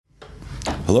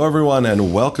Hello, everyone,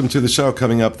 and welcome to the show.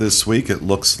 Coming up this week, it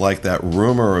looks like that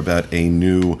rumor about a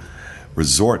new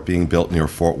resort being built near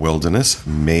Fort Wilderness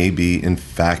may be, in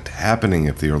fact, happening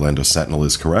if the Orlando Sentinel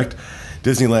is correct.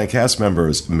 Disneyland cast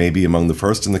members may be among the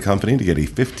first in the company to get a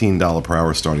 $15 per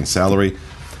hour starting salary,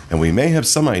 and we may have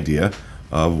some idea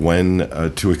of when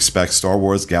to expect Star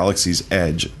Wars Galaxy's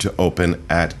Edge to open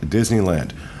at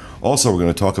Disneyland. Also, we're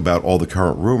going to talk about all the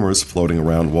current rumors floating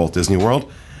around Walt Disney World,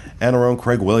 and our own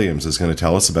Craig Williams is going to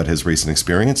tell us about his recent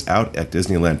experience out at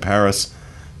Disneyland Paris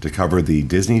to cover the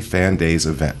Disney Fan Days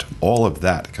event. All of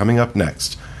that coming up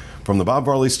next. From the Bob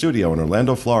Varley Studio in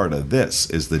Orlando, Florida, this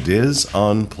is the Diz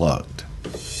Unplugged.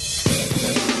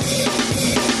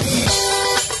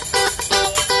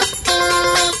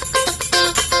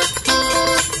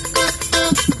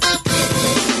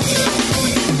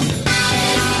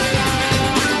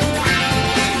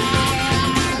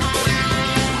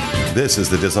 This is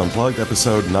the Diz Unplugged,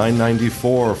 episode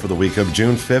 994 for the week of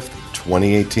June 5th,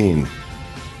 2018.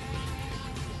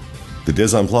 The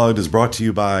Diz Unplugged is brought to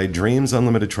you by Dreams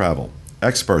Unlimited Travel,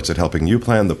 experts at helping you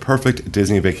plan the perfect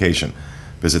Disney vacation.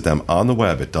 Visit them on the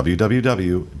web at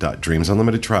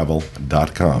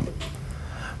www.dreamsunlimitedtravel.com.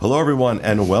 Hello, everyone,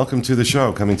 and welcome to the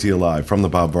show, coming to you live from the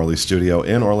Bob Varley Studio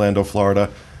in Orlando, Florida.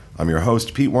 I'm your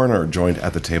host, Pete Werner, joined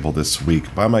at the table this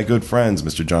week by my good friends,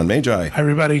 Mr. John Magi. Hi,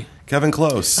 everybody. Kevin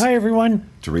Close. Hi, everyone.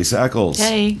 Teresa Eccles.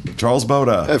 Hey. Charles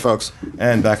Boda. Hey, folks.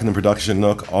 And back in the production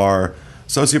nook, our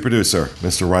associate producer,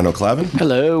 Mr. Rhino Clavin.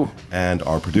 Hello. And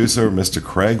our producer, Mr.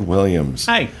 Craig Williams.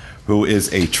 Hi. Who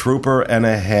is a trooper and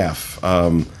a half.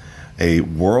 A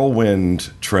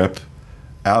whirlwind trip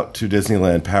out to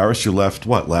Disneyland Paris. You left,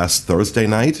 last Thursday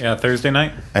night? Yeah, Thursday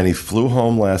night. And he flew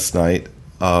home last night.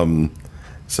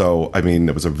 So,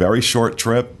 it was a very short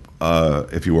trip.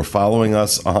 If you were following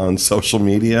us on social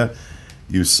media,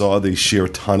 you saw the sheer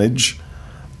tonnage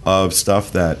of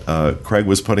stuff that Craig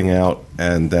was putting out,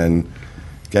 and then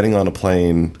getting on a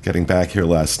plane, getting back here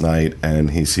last night,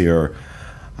 and he's here,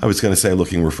 I was going to say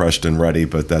looking refreshed and ready,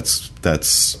 but that's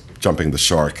jumping the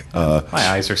shark. My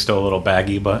eyes are still a little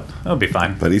baggy, but it'll be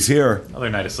fine. But he's here. Another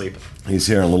night of sleep. He's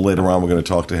here, and a little later on we're going to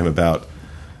talk to him about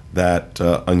that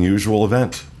unusual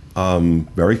event.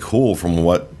 Very cool from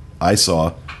what I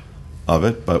saw of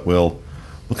it, but we'll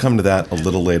come to that a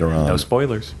little later on. No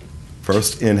spoilers.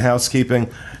 First, in housekeeping,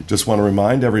 just want to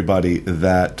remind everybody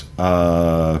that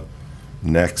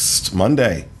next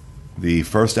Monday, the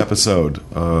first episode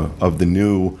of the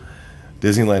new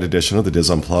Disneyland edition of the Diz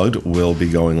Unplugged will be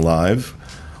going live.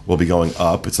 Will be going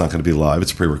up. It's not going to be live.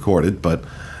 It's pre-recorded, but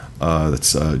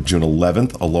that's June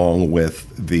 11th, along with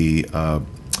the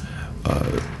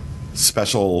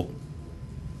special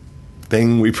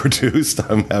thing we produced.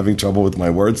 I'm having trouble with my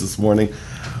words this morning.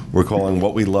 We're calling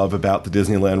What We Love About the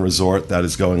Disneyland Resort. That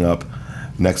is going up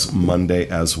next Monday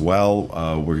as well.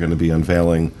 We're going to be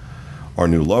unveiling our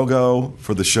new logo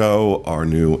for the show, our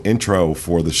new intro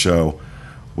for the show,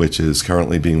 which is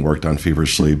currently being worked on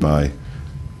feverishly by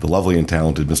the lovely and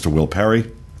talented Mr. Will Perry.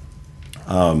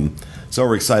 So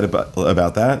we're excited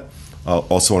about that.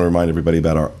 Also want to remind everybody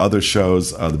about our other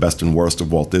shows, the best and worst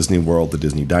of Walt Disney World, the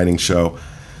Disney Dining Show,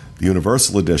 the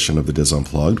Universal edition of the Diz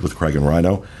Unplugged with Craig and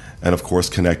Rhino, and of course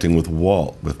Connecting with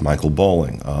Walt with Michael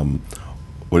Bowling.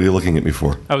 What are you looking at me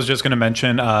for? I was just going to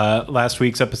mention last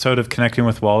week's episode of Connecting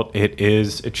with Walt.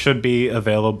 It should be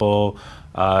available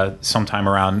sometime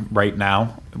around right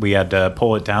now. We had to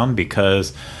pull it down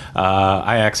because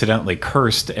I accidentally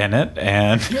cursed in it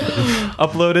and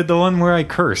uploaded the one where I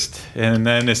cursed. And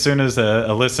then as soon as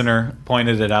a listener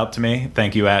pointed it out to me,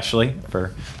 thank you, Ashley,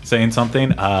 for saying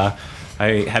something,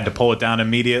 I had to pull it down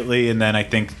immediately. And then I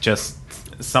think just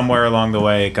somewhere along the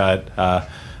way it got a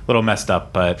little messed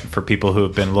up. But for people who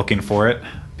have been looking for it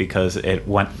because it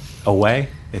went away,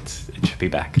 it should be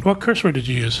back. What curse word did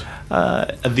you use?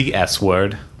 The S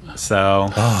word.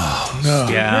 So, no.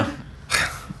 Yeah.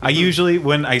 I usually,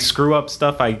 when I screw up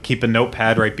stuff, I keep a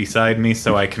notepad right beside me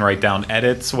so I can write down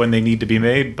edits when they need to be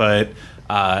made, but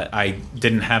I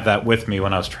didn't have that with me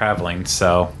when I was traveling,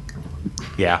 so,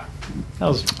 yeah. That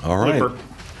was all right. Blooper.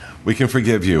 We can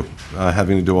forgive you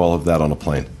having to do all of that on a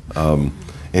plane.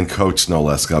 In coach, no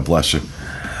less. God bless you.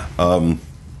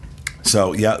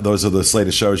 So, yeah, those are the slate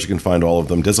of shows. You can find all of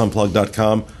them.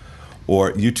 DizUnplugged.com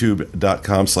or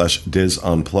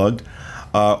youtube.com/DizUnplugged.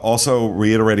 Also,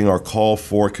 reiterating our call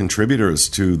for contributors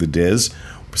to the Diz.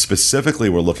 Specifically,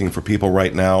 we're looking for people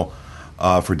right now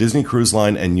for Disney Cruise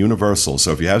Line and Universal.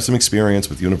 So if you have some experience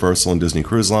with Universal and Disney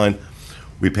Cruise Line,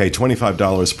 we pay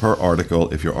 $25 per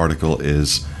article if your article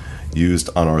is used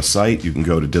on our site. You can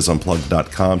go to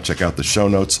DizUnplugged.com, check out the show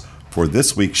notes for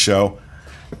this week's show,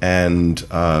 and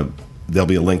there'll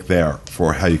be a link there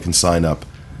for how you can sign up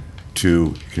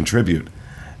to contribute.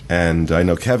 And I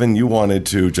know, Kevin, you wanted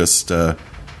to just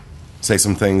say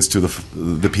some things to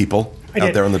the people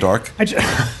out there in the dark. Go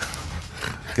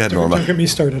ahead, Norma. Don't get me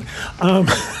started.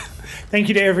 Thank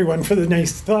you to everyone for the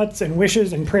nice thoughts and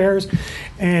wishes and prayers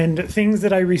and things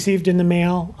that I received in the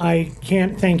mail. I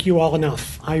can't thank you all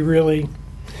enough.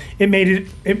 It made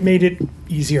it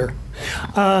easier.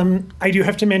 I do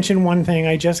have to mention one thing.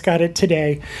 I just got it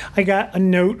today. I got a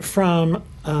note from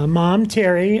Mom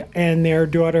Terry and her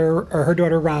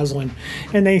daughter Rosalind,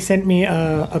 and they sent me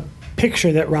a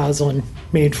picture that Rosalind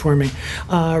made for me.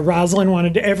 Rosalind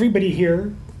wanted everybody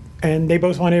here, and they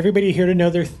both want everybody here to know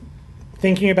they're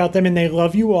thinking about them and they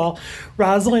love you all.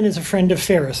 Rosalind is a friend of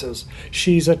Ferris's.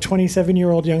 She's a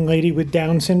 27-year-old young lady with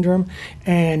Down syndrome,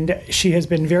 and she has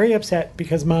been very upset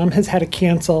because Mom has had to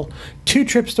cancel 2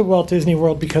 trips to Walt Disney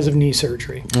World because of knee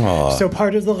surgery. Aww. So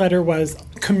part of the letter was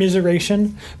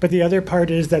commiseration, but the other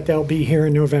part is that they'll be here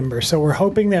in November. So we're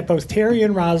hoping that both Terry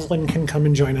and Rosalind can come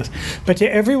and join us. But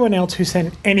to everyone else who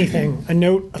sent anything, a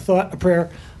note, a thought, a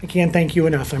prayer, I can't thank you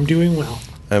enough. I'm doing well.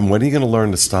 And when are you going to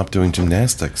learn to stop doing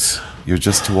gymnastics? You're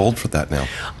just too old for that now.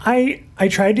 I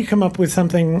tried to come up with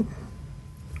something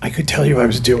I could tell you I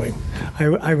was doing.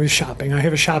 I was shopping. I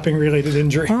have a shopping-related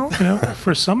injury. Well,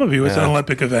 for some of you, it's an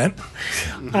Olympic event.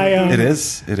 It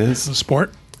is. It's a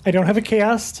sport. I don't have a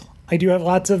cast. I do have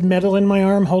lots of metal in my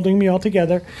arm holding me all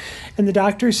together. And the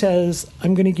doctor says,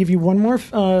 I'm going to give you one more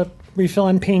refill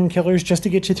on painkillers just to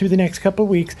get you through the next couple of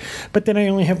weeks, but then I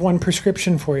only have one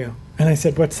prescription for you. And I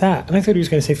said, what's that? And I thought he was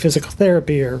going to say physical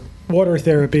therapy or water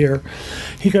therapy.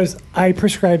 He goes, I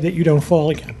prescribe that you don't fall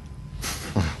again.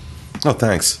 Oh,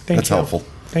 thanks. That's helpful.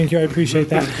 Thank you. I appreciate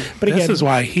that. But This again, is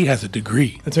why he has a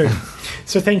degree. that's right.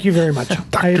 So thank you very much.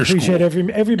 I appreciate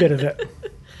every bit of it.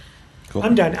 Cool.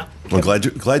 I'm done now. Well, glad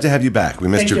to have you back. We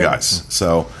missed Thank you you. guys.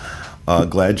 So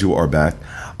glad you are back.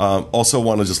 Also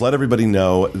want to just let everybody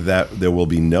know that there will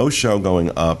be no show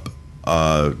going up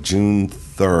June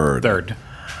 3rd.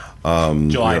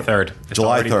 July 3rd. It's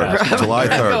July already 3rd. passed. July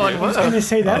 3rd. I was going to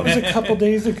say that was a couple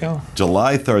days ago.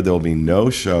 July 3rd, there will be no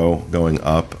show going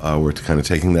up. We're kind of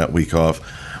taking that week off.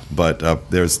 But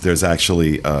there's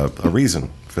actually a reason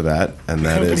for that, and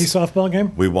that Company is softball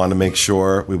game. we want to make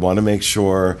sure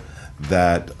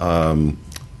that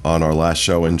on our last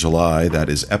show in July, that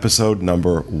is episode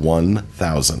number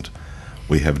 1,000.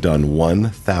 We have done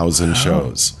 1,000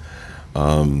 shows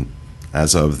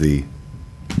as of the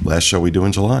last show we do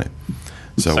in July.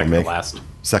 So Second to last.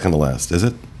 Second to last, is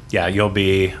it? Yeah, you'll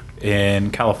be in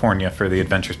California for the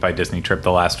Adventures by Disney trip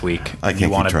the last week. I can't You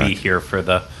keep want to track. be here for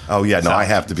the. Oh yeah, no, I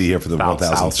have to be here for the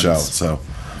 1,000th show.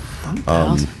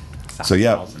 So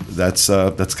yeah,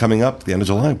 that's coming up at the end of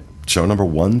July. Show number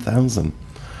 1,000.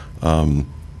 So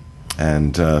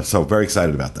very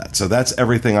excited about that. So that's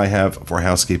everything I have for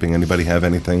housekeeping. Anybody have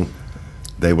anything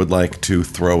they would like to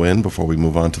throw in before we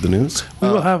move on to the news? We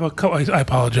will have a couple. I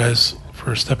apologize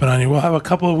for stepping on you. We'll have a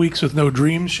couple of weeks with no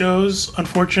dream shows,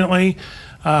 unfortunately,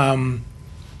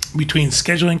 between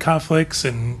scheduling conflicts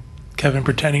and Kevin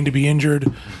pretending to be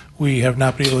injured. We have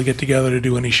not been able to get together to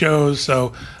do any shows,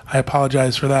 so I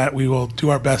apologize for that. We will do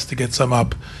our best to get some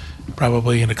up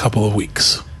probably in a couple of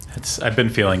weeks. I've been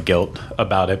feeling guilt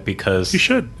about it because You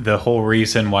should. The whole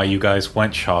reason why you guys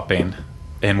went shopping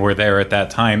and were there at that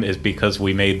time is because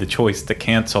we made the choice to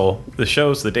cancel the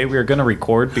shows the day we were going to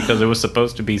record because it was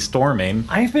supposed to be storming.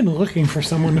 I've been looking for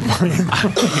someone to blame.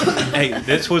 Hey,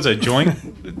 this was a joint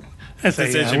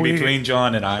decision we- between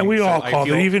John and I. and we so all I called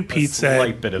it. feel Even a Pete said-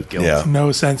 slight bit of guilt. Yeah.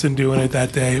 No sense in doing it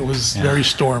that day. It was very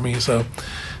stormy, so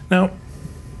no,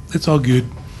 it's all good.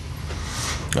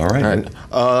 All right.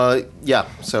 Yeah,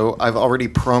 so I've already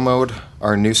promoted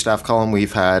our new staff column.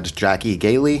 We've had Jackie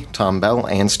Gailey, Tom Bell,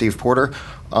 and Steve Porter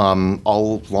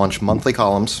all launch monthly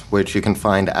columns, which you can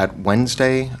find at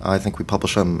Wednesday. I think we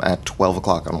publish them at 12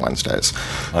 o'clock on Wednesdays.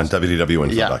 On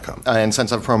www.info.com. And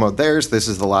since I've promoted theirs, this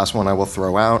is the last one I will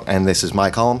throw out, and this is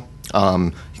my column.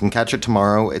 You can catch it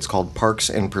tomorrow. It's called Parks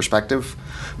in Perspective.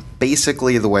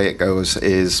 Basically, the way it goes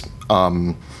is,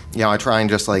 I try and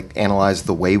just analyze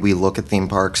the way we look at theme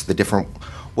parks,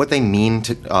 what they mean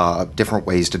to different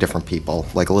ways to different people,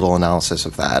 like a little analysis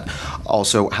of that.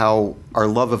 Also, how our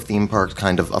love of theme parks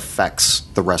kind of affects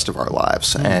the rest of our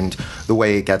lives and the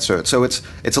way it gets to it. So it's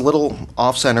a little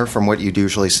off-center from what you'd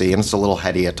usually see, and it's a little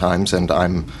heady at times, and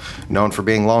I'm known for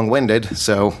being long-winded,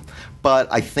 but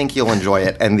I think you'll enjoy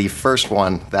it. And the first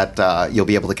one that you'll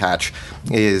be able to catch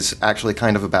is actually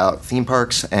kind of about theme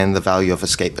parks and the value of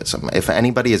escapism. If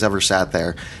anybody has ever sat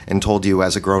there and told you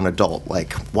as a grown adult,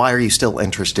 why are you still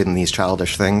interested in these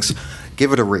childish things?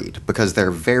 give it a read, because there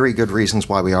are very good reasons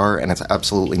why we are, and it's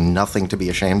absolutely nothing to be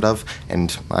ashamed of.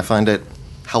 And I find it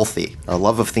healthy. A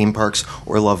love of theme parks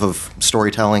or love of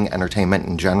storytelling, entertainment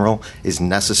in general, is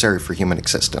necessary for human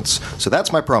existence. So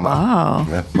that's my promo. Wow.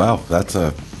 Yeah, wow, that's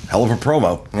a hell of a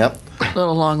promo. Yep. A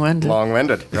little long-winded.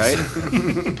 Long-winded, right?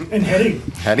 And heady.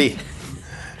 Heady.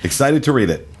 Excited to read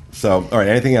it. So, all right,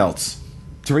 anything else?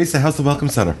 Teresa, how's the Welcome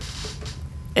Center?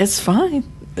 It's fine.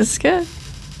 It's good.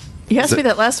 You asked me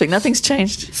that last week. Nothing's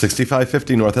changed.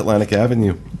 6550 North Atlantic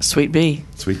Avenue, Sweet Bee.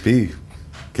 Sweet Bee,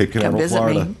 Cape Come Canaveral, visit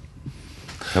Florida. me.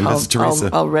 Come visit Teresa.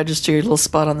 I'll register your little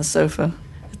spot on the sofa.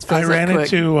 I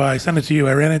sent it to you.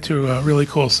 I ran into a really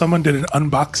cool. Someone did an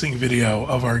unboxing video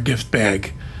of our gift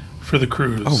bag for the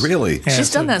cruise. Oh, really? Yeah, She's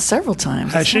so- done that several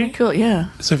times. Has It's she? kinda Cool, yeah.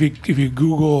 So if you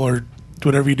Google or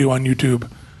whatever you do on YouTube,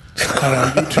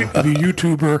 if you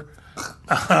YouTuber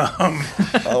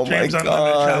Oh James my Unlimited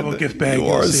God! Travel gift bag, You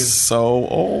you'll are see it. so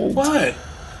old. What?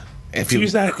 If you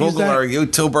Use that- Google use that- or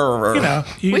YouTuber, or You know,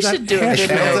 use We that should do a hashtag.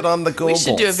 video. Found it on the We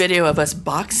should do a Googles. video of us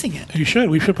boxing it. You should.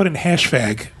 We should put in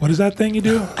hashtag. What is that thing you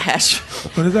do? Hash.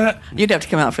 What is that? You'd have to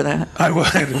come out for that. I would.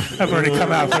 I've already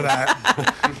come out for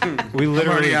that. We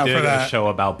literally already out did for a that. show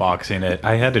about boxing it.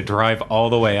 I had to drive all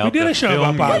the way out. did to a show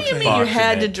film about What do you mean you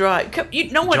had to it. drive?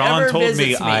 No one John ever told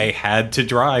visits me I had to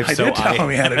drive, I so did tell I him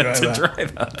he had to had to drive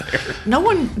drive out there. No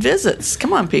one visits.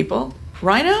 Come on, people.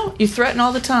 Rhino, you threaten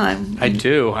all the time. I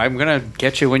do. I'm going to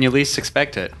get you when you least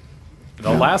expect it.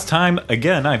 The last time,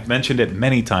 again, I've mentioned it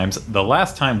many times. The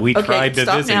last time we Okay, tried to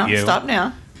stop visit now. you, Stop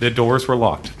now. the doors were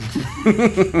locked.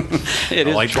 It The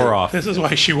is lights true. were off. This is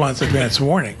why she wants advance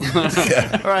warning.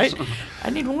 Right?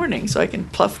 I need warning so I can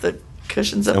pluff the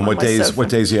cushions up and on what my days? sofa. What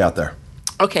days are you out there?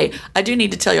 Okay, I do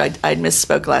need to tell you, I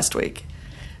misspoke last week.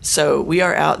 So we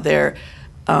are out there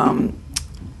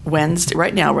Wednesday.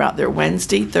 Right now, we're out there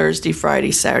Wednesday, Thursday,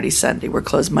 Friday, Saturday, Sunday. We're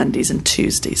closed Mondays and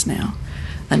Tuesdays now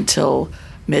until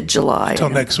mid-July. Until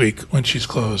next week when she's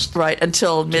closed. Right,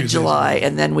 until mid-July.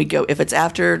 And then we go, if it's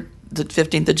after the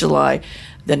 15th of July,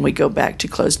 then we go back to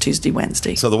closed Tuesday,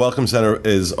 Wednesday. So the Welcome Center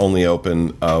is only open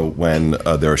when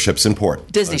there are ships in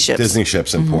port. Disney ships. Disney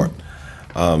ships in port.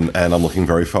 And I'm looking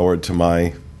very forward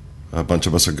to a bunch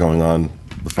of us are going on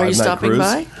the 5-night Are you stopping cruise.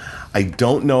 by? I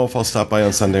don't know if I'll stop by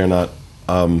on Sunday or not.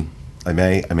 I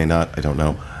may not. I don't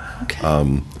know.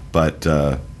 Okay. But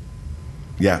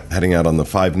yeah, heading out on the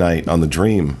 5-night on the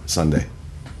Dream Sunday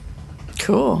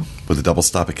Cool. with a double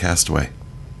stop at Castaway.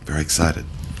 Very excited.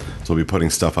 So we'll be putting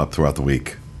stuff up throughout the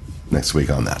week, next week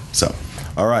on that. So,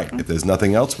 all right. If there's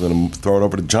nothing else, we're going to throw it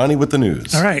over to Johnny with the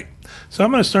news. All right. So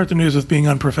I'm going to start the news with being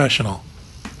unprofessional,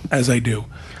 as I do.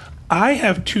 I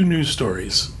have 2 news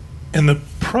stories. In the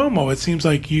promo, it seems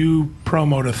like you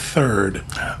promoted a third.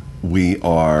 We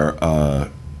are.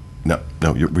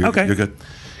 No, you're Okay. You're good.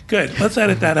 Good. Let's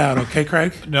edit that out, okay,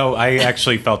 Craig? No, I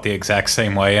actually felt the exact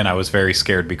same way, and I was very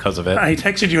scared because of it. I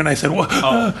texted you and I said, I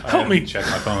help had me. to check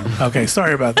my phone. Okay,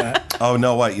 sorry about that. Oh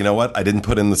no! What? You know what? I didn't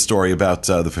put in the story about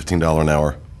the $15 an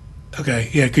hour. Okay,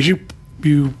 yeah, because you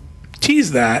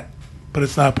teased that, but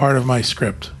it's not part of my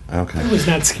script. Okay. I was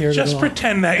not scared Just at all.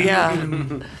 pretend that Yeah. you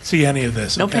didn't see any of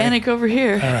this. No okay? panic over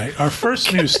here. All right, our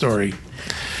first news story.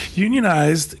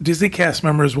 Unionized Disney cast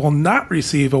members will not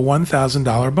receive a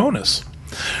 $1,000 bonus.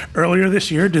 Earlier this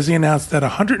year, Disney announced that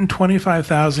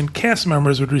 125,000 cast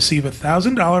members would receive a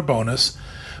 $1,000 bonus,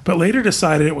 but later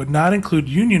decided it would not include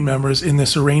union members in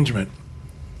this arrangement.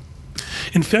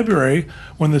 In February,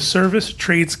 when the Service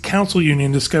Trades Council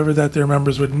Union discovered that their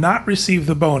members would not receive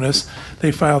the bonus,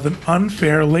 they filed an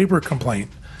unfair labor complaint,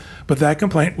 but that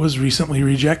complaint was recently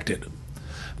rejected.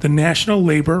 The National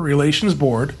Labor Relations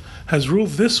Board has ruled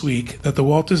this week that the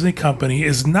Walt Disney Company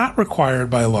is not required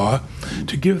by law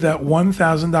to give that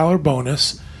 $1,000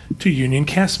 bonus to union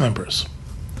cast members.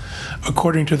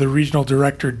 According to the regional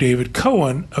director David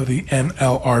Cohen of the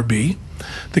NLRB,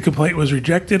 the complaint was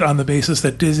rejected on the basis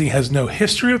that Disney has no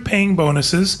history of paying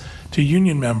bonuses to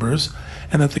union members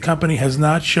and that the company has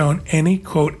not shown any,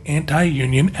 quote,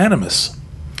 anti-union animus.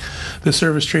 The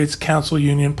Service Trades Council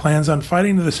Union plans on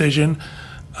fighting the decision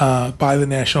by the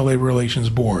National Labor Relations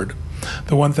Board.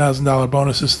 The $1,000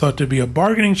 bonus is thought to be a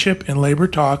bargaining chip in labor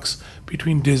talks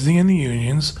between Disney and the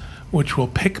unions, which will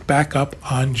pick back up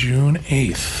on June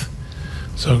 8th.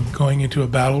 So going into a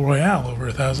battle royale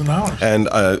over $1,000. And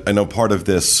I know part of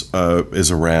this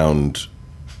is around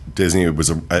Disney. It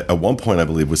was at one point, I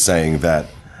believe, was saying that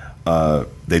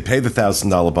they pay the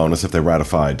 $1,000 bonus if they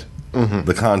ratified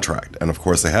the contract, and of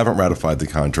course they haven't ratified the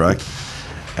contract,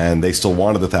 and they still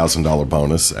wanted the $1,000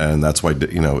 bonus, and that's why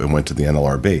it went to the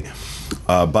NLRB.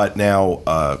 But now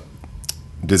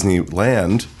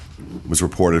Disneyland was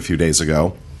reported a few days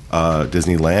ago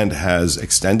Disneyland has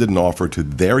extended an offer to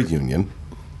their union,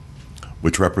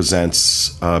 which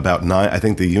represents about nine. I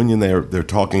think the union they're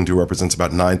talking to represents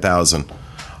about 9,000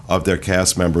 of their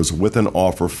cast members, with an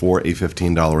offer for a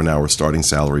 $15 an hour starting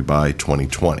salary by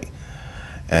 2020,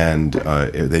 and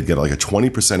they'd get like a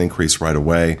 20% increase right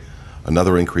away,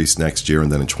 another increase next year, and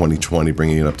then in 2020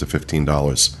 bringing it up to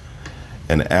 $15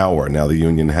 an hour. Now the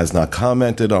union has not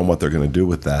commented on what they're going to do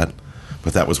with that,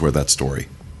 but that was where that story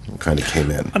kind of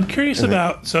came in. I'm curious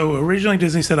about, so originally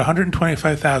Disney said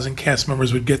 125,000 cast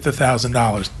members would get the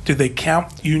 $1,000. Did they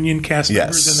count union cast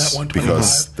members in that 125?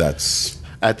 Because that's...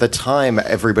 At the time,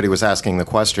 everybody was asking the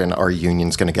question, are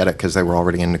unions going to get it? Because they were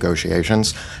already in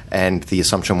negotiations. And the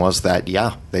assumption was that,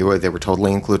 yeah, they were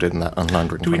totally included in that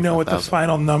 125,000. Do we know what the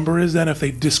final number is then if they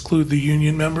disclude the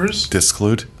union members?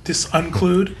 Disclude?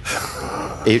 Disunclude?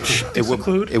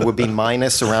 It would be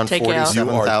minus around Take out.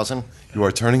 47,000. You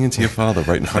are turning into your father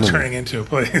right in front of me. Turning into a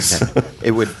place.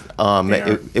 It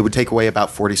would take away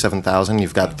about 47,000.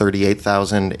 You've got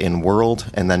 38,000 in World,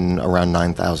 and then around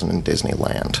 9,000 in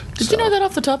Disneyland. Did you know that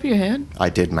off the top of your head? I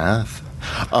did math.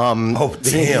 Oh,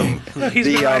 damn. No, he's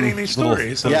been writing these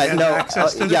stories, so he has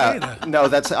access to the data. No,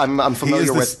 that's I'm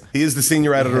familiar with. He is the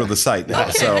senior editor of the site now,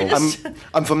 so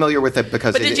I'm familiar with it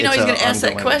because. But did you know he was going to ask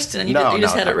that question, and you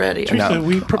just had it ready? Teresa,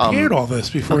 we prepared all this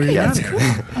before you got here.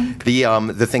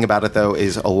 The thing about it though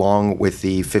is, along with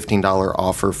the $15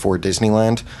 offer for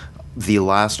Disneyland, the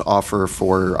last offer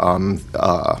for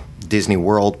Disney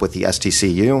World with the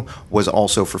STCU was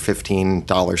also for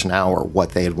 $15 an hour, what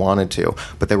they had wanted to,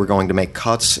 but they were going to make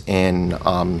cuts in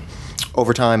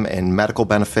overtime and medical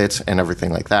benefits and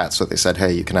everything like that. So they said,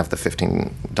 hey, you can have the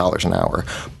 $15 an hour,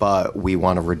 but we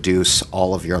want to reduce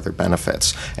all of your other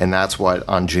benefits. And that's what,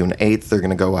 on June 8th, they're going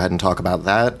to go ahead and talk about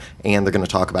that, and they're going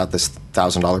to talk about this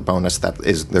 $1,000 bonus that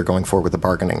they're going for with the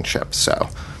bargaining chip. So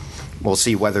we'll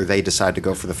see whether they decide to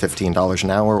go for the $15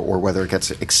 an hour or whether it gets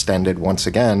extended once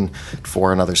again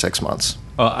for another 6 months.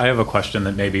 Well, I have a question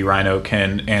that maybe Rhino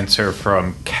can answer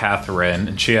from Catherine.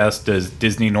 And she asked, does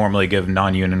Disney normally give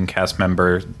non-union cast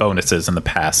member bonuses in the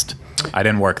past? I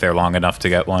didn't work there long enough to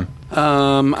get one.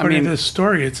 According to the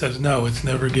story, it says no, it's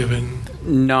never given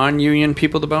non-union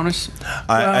people the bonus. In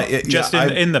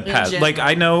the past, like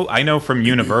I know from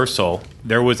Universal,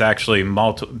 there was actually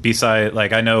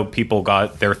I know people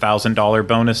got their $1,000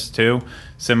 bonus too.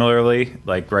 Similarly,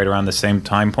 like right around the same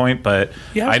time point, but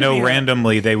I know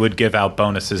randomly they would give out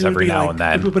bonuses every now and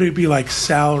then. Everybody would be like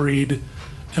salaried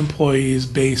employees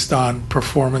based on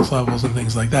performance levels and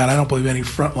things like that. I don't believe any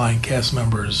frontline cast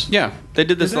members. Yeah, they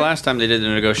did this the last time they did the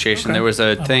negotiation. Okay. There was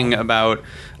a thing about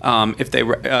if they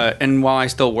and while I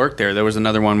still worked there was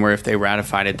another one where if they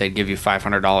ratified it, they'd give you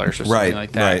 $500 or something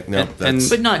like that. Right, no,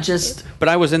 but not just. But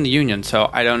I was in the union, so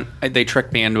they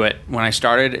tricked me into it when I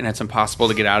started, and it's impossible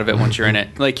to get out of it once you're in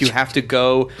it. Like, you have to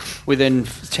go within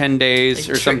 10 days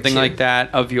or something like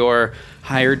that of your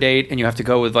hire date, and you have to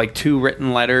go with like 2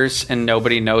 written letters, and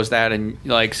nobody knows that, and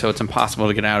so it's impossible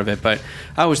to get out of it. But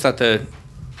I always thought the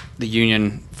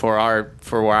union for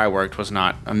where I worked was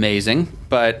not amazing,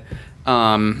 but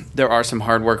there are some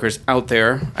hard workers out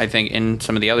there, I think, in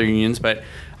some of the other unions, but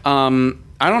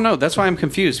I don't know. That's why I'm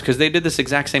confused, because they did this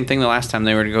exact same thing the last time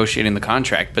they were negotiating the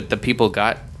contract, but the people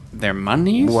got their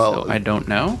money. Well, so I don't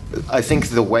know. I think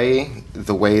the way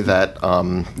that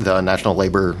the National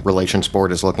Labor Relations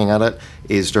Board is looking at it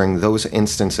is, during those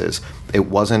instances, it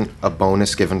wasn't a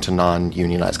bonus given to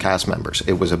non-unionized cast members.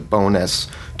 It was a bonus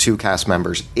to cast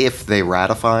members if they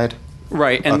ratified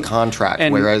a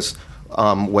contract. Whereas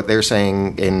what they're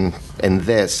saying in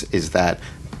this is that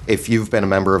if you've been a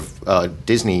member of a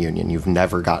Disney union, you've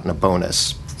never gotten a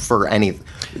bonus for any.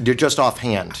 You're just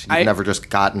offhand. You've never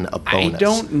just gotten a bonus. I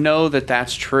don't know that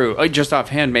that's true. Just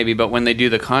offhand, maybe, but when they do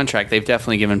the contract, they've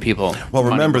definitely given people. Well,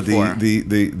 remember money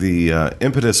the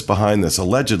impetus behind this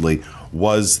allegedly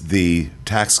was the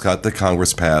tax cut that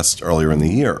Congress passed earlier in the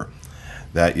year.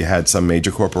 That you had some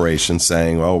major corporations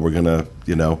saying, "Oh, we're going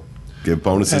to, give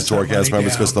bonuses to our cast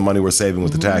members because of the money we're saving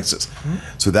with the taxes."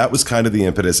 So that was kind of the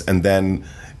impetus, and then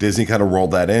Disney kind of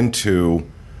rolled that into,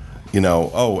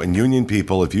 and union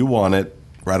people, if you want it,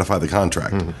 ratify the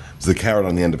contract. It's the carrot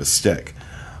on the end of a stick.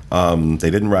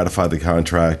 They didn't ratify the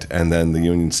contract, and then the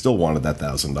union still wanted that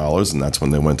 $1,000, and that's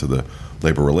when they went to the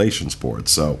Labor Relations Board.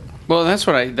 So, well, that's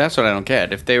what I don't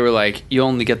get. If they were like, you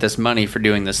only get this money for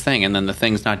doing this thing, and then the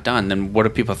thing's not done, then what are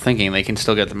people thinking they can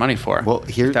still get the money for? Well,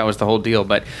 that was the whole deal.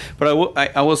 But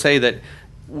I will say that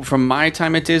from my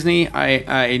time at Disney,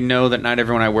 I know that not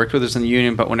everyone I worked with is in the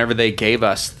union, but whenever they gave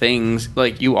us things,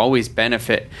 like, you always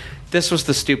benefit. this was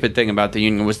the stupid thing about the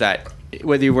union, was that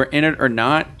whether you were in it or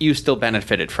not, you still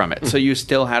benefited from it. So you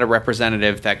still had a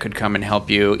representative that could come and help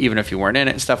you, even if you weren't in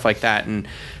it, and stuff like that. And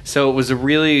so it was a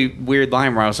really weird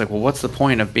line where I was like, well, what's the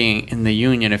point of being in the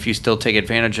union if you still take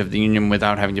advantage of the union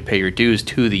without having to pay your dues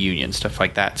to the union, stuff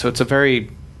like that. So it's a very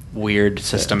weird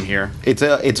system here.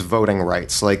 It's voting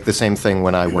rights. Like the same thing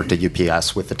when I worked at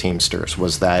UPS with the Teamsters,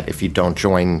 was that if you don't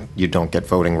join, you don't get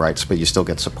voting rights, but you still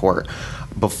get support.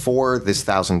 Before this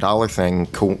 $1,000 thing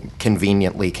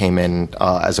conveniently came in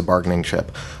as a bargaining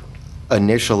chip,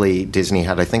 initially Disney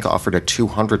had, I think, offered a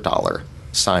 $200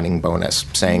 signing bonus,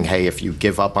 saying, hey, if you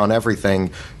give up on everything,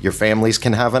 your families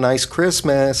can have a nice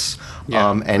Christmas.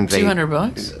 Yeah. And they,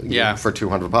 $200? Yeah. For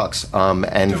 $200.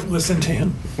 And Don't listen to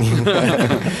him.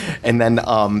 and then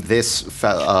this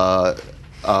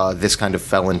kind of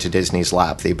fell into Disney's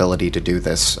lap, the ability to do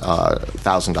this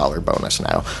 $1,000 bonus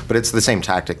now. But it's the same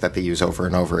tactic that they use over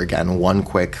and over again, one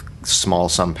quick small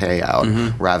sum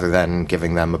payout rather than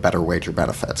giving them a better wage or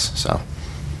benefits. So.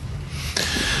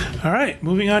 All right,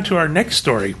 moving on to our next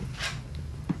story.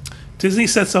 Disney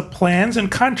sets up plans and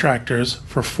contractors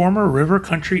for former River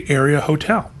Country Area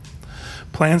Hotel.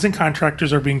 Plans and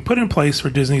contractors are being put in place for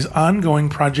Disney's ongoing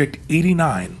Project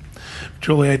 89, which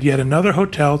will add yet another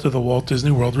hotel to the Walt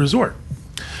Disney World Resort.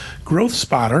 Growth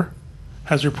Spotter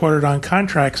has reported on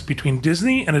contracts between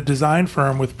Disney and a design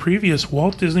firm with previous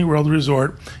Walt Disney World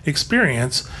Resort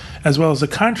experience, as well as a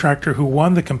contractor who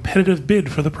won the competitive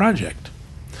bid for the project.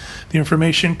 The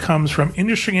information comes from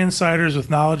industry insiders with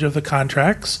knowledge of the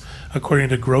contracts, according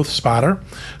to Growth Spotter,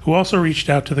 who also reached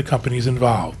out to the companies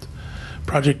involved.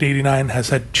 Project 89 has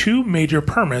had 2 major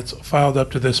permits filed up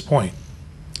to this point.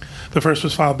 The first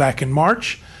was filed back in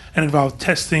March and involved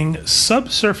testing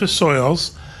subsurface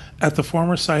soils at the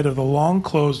former site of the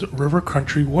long-closed River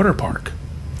Country Water Park.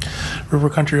 River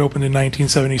Country opened in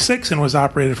 1976 and was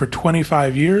operated for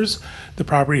 25 years. The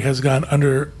property has gone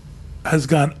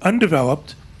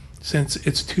undeveloped since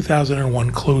its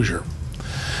 2001 closure.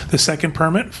 The second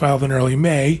permit, filed in early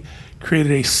May,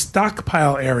 created a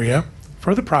stockpile area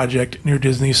for the project near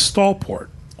Disney's Stallport,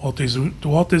 Walt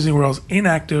Disney World's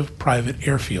inactive private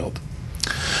airfield.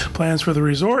 Plans for the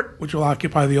resort, which will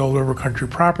occupy the old River Country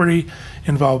property,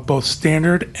 involve both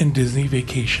standard and Disney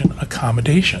Vacation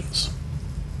accommodations.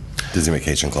 Disney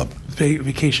Vacation Club.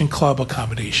 Vacation Club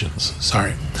accommodations,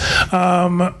 sorry.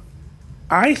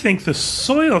 I think the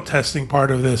soil testing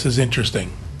part of this is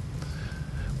interesting.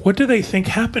 What do they think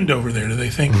happened over there? Do they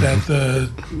think that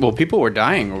Well, people were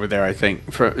dying over there, I think.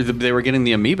 They were getting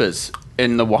the amoebas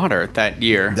in the water that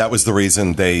year. That was the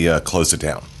reason they closed it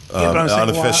down. but I'm saying,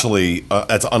 Unofficially,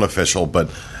 that's unofficial, but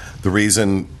the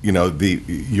reason,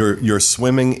 you're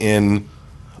swimming in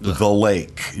the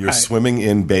lake. You're Right. swimming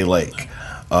in Bay Lake.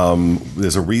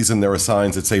 There's a reason there are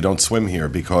signs that say don't swim here,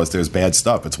 because there's bad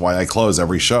stuff. It's why I close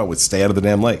every show. It's stay out of the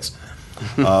damn lakes.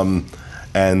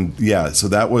 And yeah, so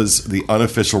that was the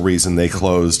unofficial reason they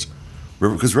closed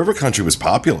River, because River Country was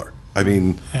popular. I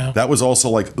mean, that was also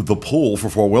like the pool for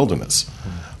Fort Wilderness.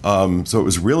 So it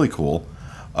was really cool.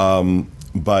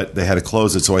 But they had to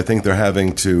close it. So I think they're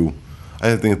having to.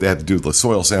 I think they had to do the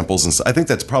soil samples, and I think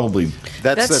that's probably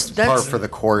That's par for the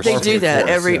course. They do that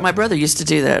Yeah. My brother used to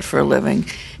do that for a living.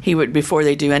 He would, before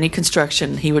they do any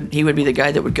construction, he would be the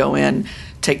guy that would go in,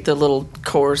 take the little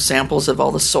core samples of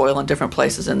all the soil in different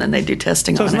places, and then they do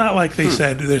testing So on it's it. not like they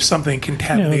said there's something No,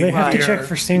 contaminated. they have to here. check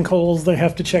for sinkholes. They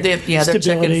have to check They're stability.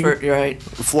 checking for, you're right.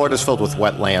 Florida's filled with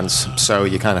wetlands, so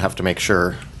you kind of have to make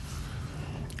sure.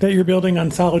 that you're building on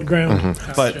solid ground.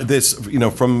 But this,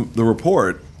 from the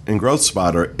report in Growth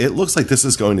Spotter, it looks like this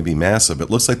is going to be massive.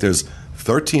 It looks like there's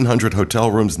 1,300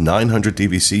 hotel rooms, 900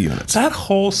 DVC units. That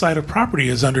whole side of property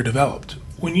is underdeveloped.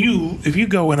 If you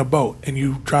go in a boat and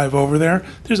you drive over there,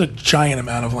 there's a giant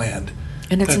amount of land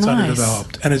And it's that's nice.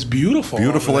 underdeveloped, and it's beautiful.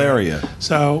 Beautiful over there. area.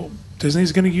 So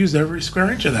Disney's going to use every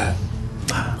square inch of that,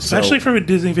 especially for a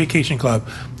Disney Vacation Club.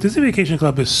 Disney Vacation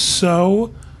Club is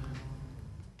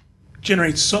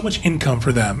generates so much income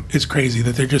for them. It's crazy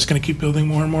that they're just going to keep building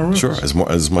more and more rooms. Sure,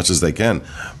 as much as they can.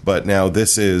 But now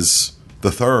this is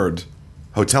the third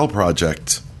hotel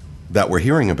project that we're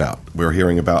hearing about. We're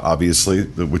hearing about, obviously,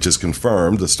 which is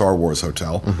confirmed, the Star Wars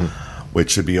Hotel, which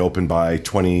should be open by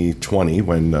 2020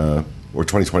 or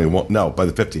 2021. No, by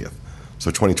the 50th.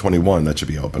 So 2021, that should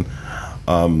be open.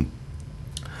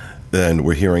 Then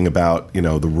we're hearing about,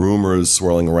 the rumors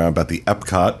swirling around about the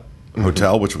Epcot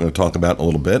Hotel, which we're going to talk about in a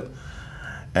little bit.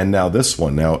 And now this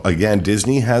one. Now, again,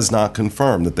 Disney has not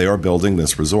confirmed that they are building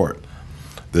this resort.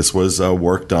 This was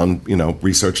work done,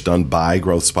 research done by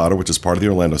Growth Spotter, which is part of the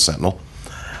Orlando Sentinel,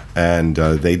 and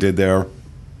they did their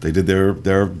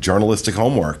journalistic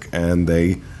homework, and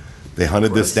they They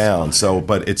hunted this down. So,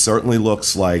 but it certainly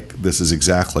looks like this is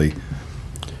exactly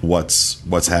what's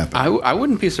happening. I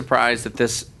wouldn't be surprised if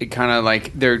this kind of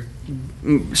like they're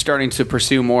starting to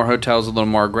pursue more hotels a little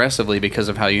more aggressively because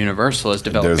of how Universal is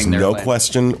developing There's their no land.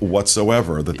 question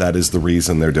whatsoever that is the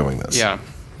reason they're doing this. Yeah.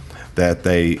 That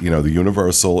they, the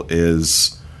Universal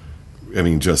is,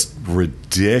 just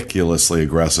ridiculously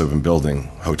aggressive in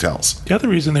building hotels. The other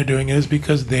reason they're doing it is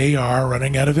because they are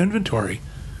running out of inventory.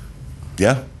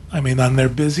 Yeah. On their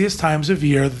busiest times of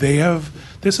year,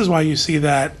 this is why you see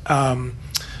that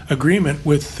agreement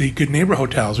with the Good Neighbor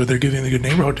hotels, where they're giving the Good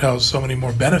Neighbor hotels so many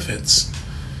more benefits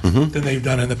than they've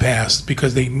done in the past,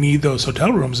 because they need those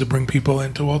hotel rooms to bring people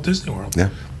into Walt Disney World. Yeah.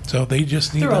 So they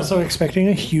just need They're also expecting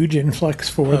a huge influx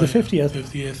for the 50th.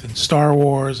 50th and Star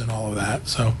Wars and all of that.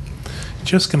 So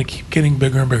just going to keep getting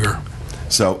bigger and bigger.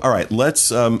 So, all right,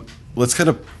 let's kind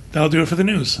of... That'll do it for the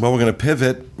news. Well, we're going to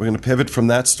pivot. We're going to pivot from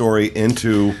that story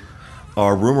into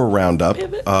our rumor roundup.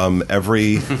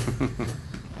 Every...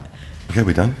 Okay,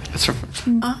 we done?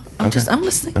 I'm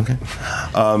listening. Okay.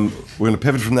 We're going to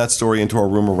pivot from that story into our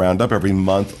rumor roundup. Every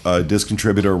month, Diz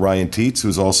contributor Ryan Teets,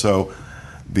 who's also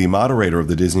the moderator of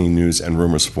the Disney News and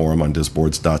Rumors Forum on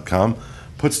disboards.com,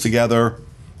 puts together,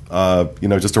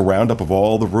 just a roundup of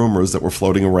all the rumors that were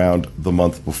floating around the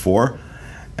month before,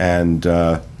 and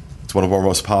it's one of our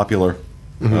most popular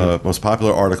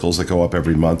articles that go up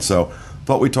every month. So,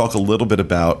 thought we'd talk a little bit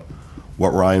about what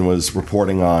Ryan was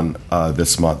reporting on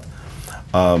this month.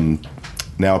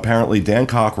 Now, apparently, Dan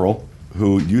Cockrell,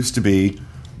 who used to be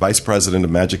vice president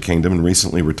of Magic Kingdom and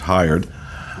recently retired,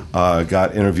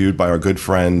 got interviewed by our good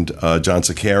friend John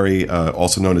Sakari,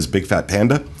 also known as Big Fat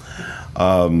Panda,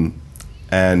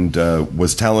 and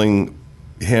was telling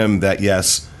him that,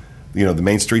 yes, the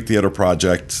Main Street Theater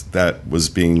project that was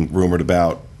being rumored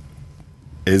about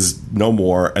is no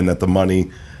more, and that the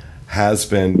money has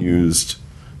been used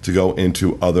to go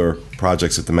into other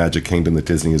projects at the Magic Kingdom that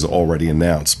Disney has already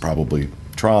announced, probably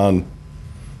Tron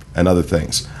and other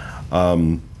things.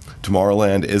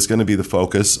 Tomorrowland is going to be the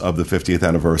focus of the 50th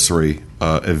anniversary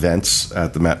events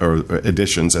at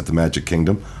editions at the Magic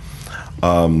Kingdom,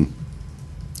 and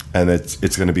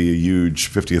it's going to be a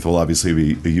huge 50th. Will obviously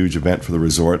be a huge event for the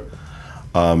resort.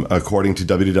 According to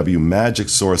WDW Magic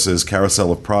sources,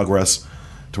 Carousel of Progress,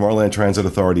 Tomorrowland Transit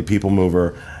Authority, People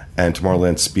Mover, and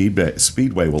Tomorrowland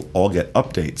Speedway will all get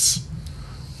updates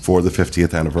for the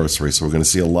 50th anniversary. So we're going to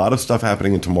see a lot of stuff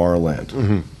happening in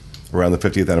Tomorrowland around the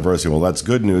 50th anniversary. Well, that's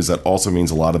good news. That also means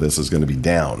a lot of this is going to be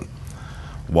down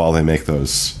while they make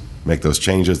those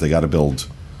changes. They got to build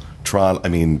Tron.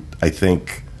 They've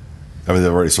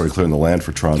already started clearing the land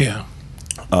for Tron. Yeah.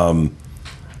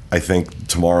 I think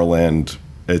Tomorrowland,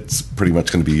 it's pretty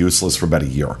much going to be useless for about a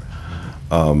year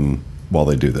while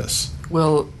they do this.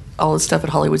 Will all the stuff at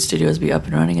Hollywood Studios be up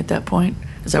and running at that point?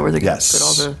 Is that where they're going to put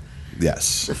all the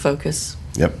the focus?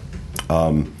 Yep.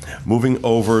 Moving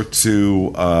over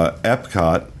to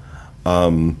Epcot,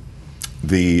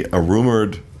 the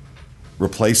rumored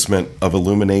replacement of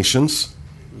Illuminations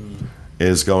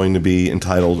is going to be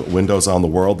entitled Windows on the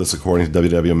World. This according to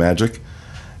WW Magic.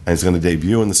 And it's going to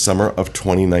debut in the summer of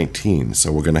 2019.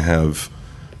 So we're going to have,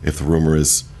 if the rumor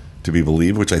is to be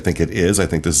believed, which I think it is, I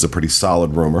think this is a pretty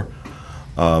solid rumor,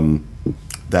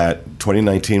 that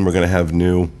 2019 we're going to have a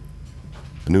new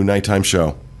nighttime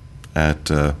show at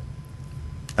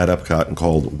Epcot and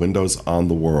called Windows on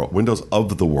the World, Windows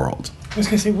of the World. I was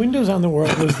going to say Windows on the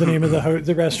World was the name of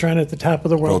the restaurant at the top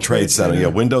of the World Trade Center. Yeah,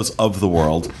 Windows of the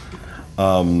World.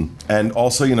 And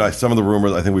also, some of the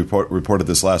rumors, I think we reported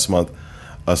this last month,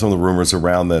 some of the rumors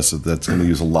around this, that's going to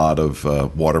use a lot of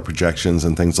water projections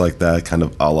and things like that, kind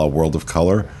of a la World of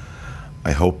Color.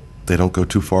 I hope they don't go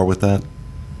too far with that.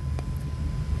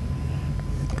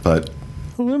 But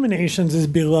Illuminations is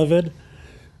beloved,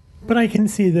 but I can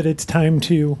see that it's time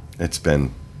to... It's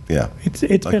been been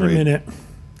a minute.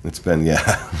 It's been,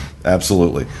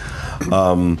 absolutely.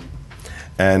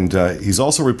 And he's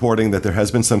also reporting that there has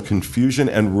been some confusion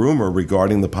and rumor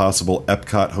regarding the possible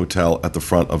Epcot hotel at the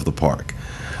front of the park.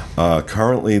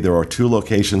 Currently, there are 2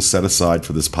 locations set aside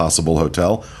for this possible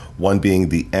hotel, one being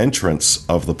the entrance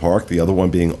of the park, the other one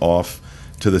being off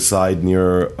to the side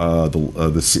near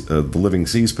the Living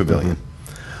Seas Pavilion.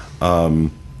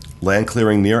 Land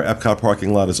clearing near Epcot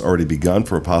parking lot has already begun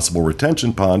for a possible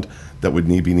retention pond that would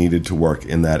be needed to work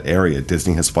in that area.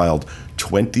 Disney has filed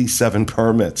 27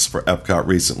 permits for Epcot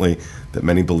recently that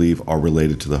many believe are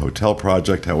related to the hotel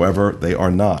project. However, they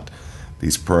are not.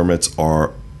 These permits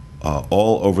are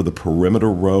all over the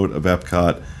perimeter road of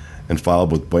Epcot and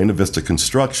filed with Buena Vista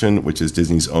Construction, which is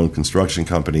Disney's own construction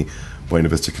company. Buena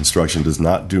Vista Construction does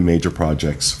not do major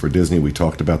projects for Disney. We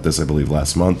talked about this, I believe,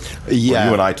 last month. Yeah. Or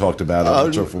you and I talked about it. I'm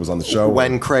not sure if it was on the show.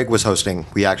 When Craig was hosting,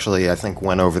 we actually, I think,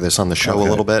 went over this on the show a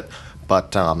little bit.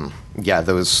 But, yeah,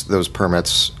 those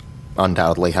permits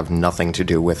undoubtedly have nothing to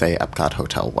do with a Epcot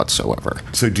hotel whatsoever.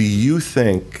 So do you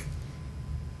think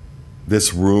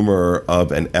this rumor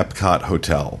of an Epcot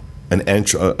hotel,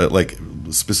 like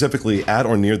specifically at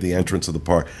or near the entrance of the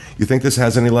park, you think this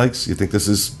has any legs? You think this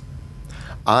is...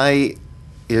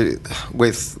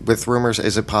 With rumors,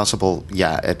 is it possible?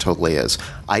 Yeah, it totally is.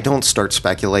 I don't start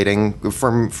speculating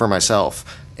for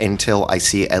myself until I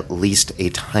see at least a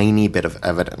tiny bit of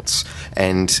evidence.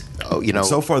 And,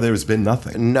 so far there's been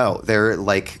nothing. No, there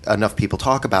enough people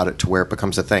talk about it to where it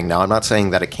becomes a thing. Now, I'm not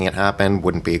saying that it can't happen,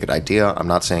 wouldn't be a good idea. I'm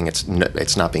not saying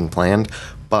it's not being planned.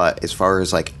 But as far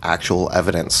as actual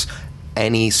evidence,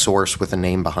 any source with a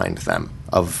name behind them,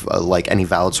 of any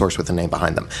valid source with a name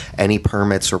behind them, any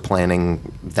permits or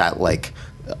planning that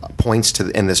points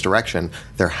in this direction,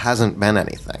 there hasn't been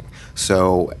anything.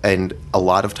 So, and a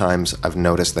lot of times I've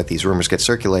noticed that these rumors get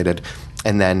circulated,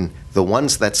 and then the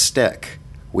ones that stick,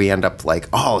 we end up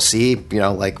oh, see,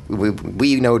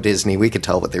 we know Disney, we could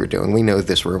tell what they were doing, we know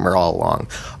this rumor all along.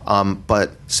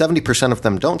 But 70% of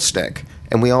them don't stick,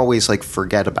 and we always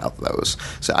forget about those.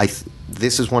 So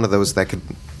this is one of those that could,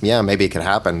 maybe it could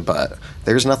happen, but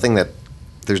there's nothing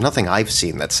I've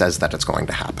seen that says that it's going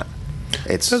to happen.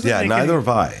 Neither have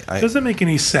I. Doesn't make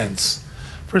any sense.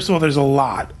 First of all, there's a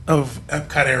lot of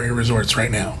Epcot area resorts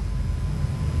right now.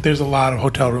 There's a lot of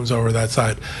hotel rooms over that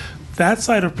side. That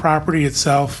side of property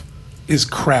itself is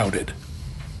crowded.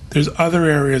 There's other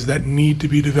areas that need to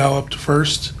be developed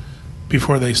first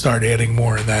before they start adding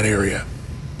more in that area.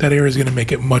 That area is going to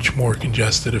make it much more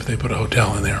congested if they put a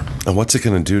hotel in there. And what's it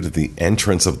going to do to the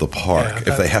entrance of the park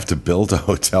if they have to build a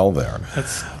hotel there?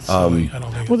 That's silly. I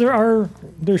don't think. Well,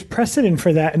 there's precedent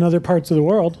for that in other parts of the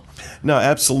world. No,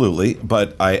 absolutely.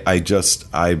 But I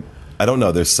don't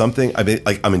know. There's something. I mean,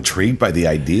 I'm intrigued by the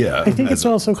idea. I think it's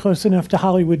also close enough to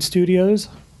Hollywood Studios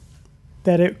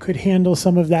that it could handle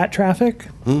some of that traffic.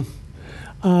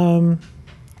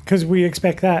 Because we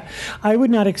expect that. I would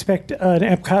not expect an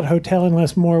Epcot hotel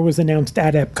unless more was announced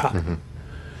at Epcot.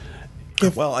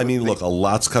 Well, I mean, look, a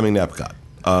lot's coming to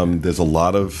Epcot. There's a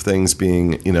lot of things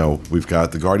being, we've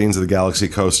got the Guardians of the Galaxy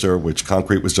coaster, which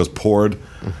concrete was just poured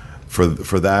for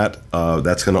that.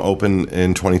 That's going to open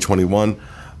in 2021.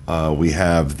 We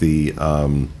have the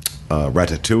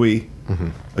Ratatouille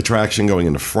attraction going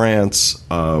into France.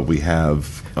 We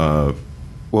have...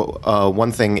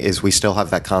 one thing is we still have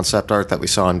that concept art that we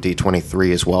saw on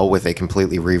D23 as well with a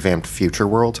completely revamped Future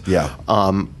World. Yeah.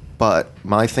 But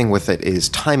my thing with it is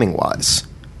timing-wise.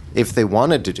 If they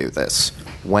wanted to do this,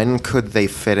 when could they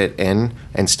fit it in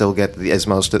and still get as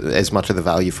much of the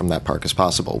value from that park as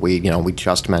possible? We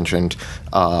just mentioned,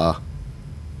 the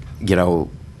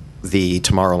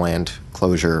Tomorrowland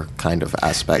closure kind of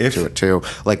aspect to it too.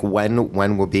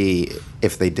 When would be,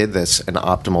 if they did this, an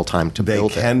optimal time to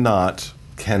build it? They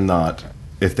cannot.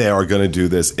 If they are going to do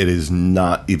this, it is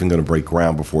not even going to break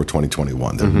ground before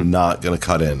 2021. They're not going to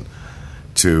cut in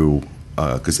to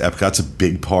because Epcot's a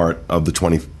big part of the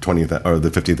 20th or the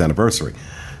 50th anniversary.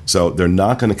 So they're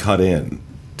not going to cut in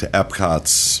to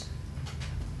Epcot's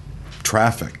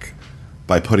traffic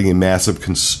by putting a massive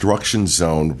construction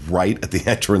zone right at the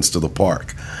entrance to the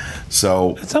park.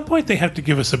 So at some point they have to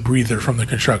give us a breather from the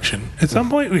construction. At some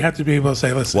point we have to be able to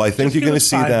say, listen. Well, I think you're going to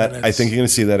see that. Minutes. I think you're going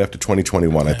to see that after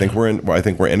 2021. Yeah. I think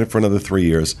we're in it for another 3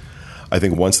 years. I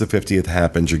think once the 50th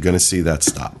happens, you're going to see that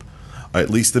stop. At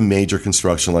least the major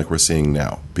construction like we're seeing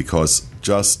now, because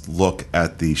just look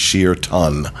at the sheer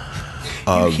ton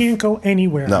of... You can't go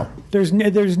anywhere. No. There's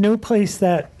no place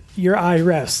that your eye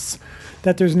rests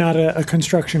that there's not a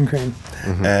construction crane.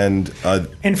 And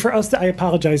for us, I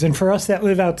apologize, and for us that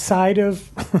live outside of,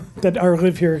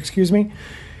 live here, excuse me,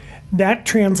 that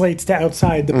translates to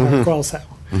outside the park also.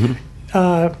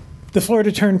 The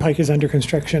Florida Turnpike is under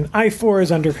construction. I-4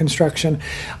 is under construction.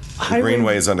 The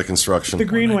Greenway is under construction. The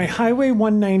Greenway. Highway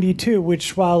 192,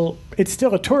 which while it's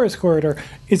still a tourist corridor,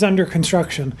 is under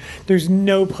construction. There's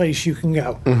no place you can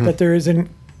go that there isn't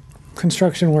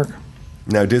construction work.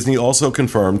 Now, Disney also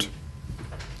confirmed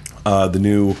the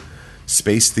new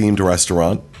space-themed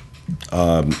restaurant.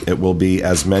 It will be,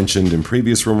 as mentioned in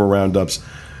previous rumor roundups,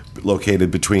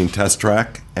 located between Test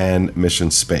Track and Mission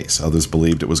Space. Others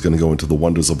believed it was going to go into the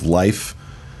Wonders of Life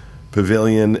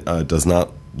Pavilion. Does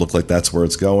not look like that's where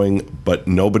it's going, but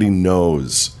nobody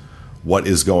knows what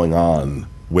is going on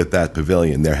with that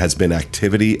pavilion. There has been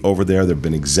activity over there. There have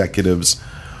been executives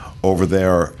over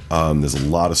there. There's a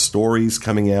lot of stories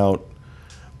coming out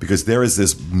because there is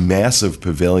this massive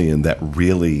pavilion that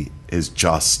really is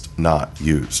just not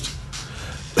used.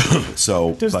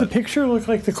 So Does the picture look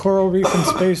like the coral reef in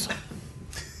space?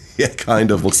 Yeah,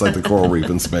 kind of looks like the coral reef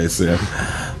in space. Yeah,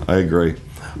 I agree.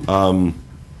 Now,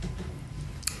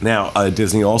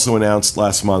 Disney also announced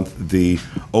last month the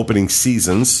opening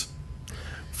seasons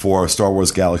for Star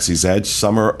Wars Galaxy's Edge,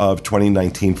 summer of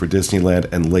 2019 for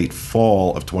Disneyland and late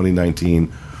fall of 2019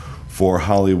 for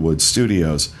Hollywood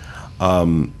Studios.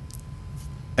 And,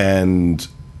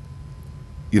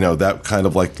 you know, that kind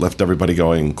of like left everybody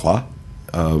going, quoi?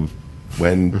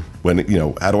 When you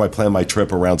know, how do I plan my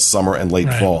trip around summer and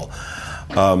late fall?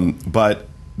 But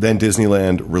then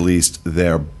Disneyland released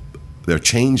their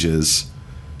changes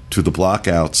to the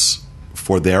blockouts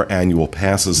for their annual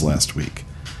passes last week.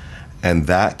 And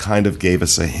that kind of gave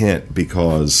us a hint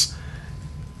because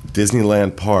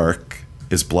Disneyland Park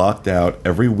is blocked out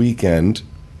every weekend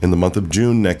in the month of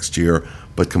June next year,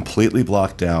 but completely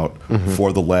blocked out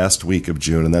for the last week of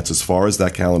June. And that's as far as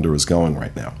that calendar is going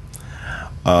right now.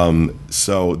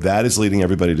 So that is leading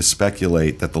everybody to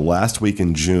speculate that the last week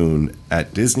in June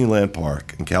at Disneyland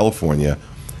Park in California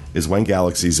is when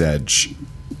Galaxy's Edge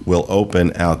will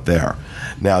open out there.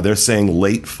 Now, they're saying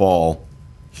late fall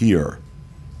here,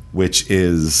 which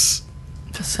is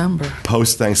December.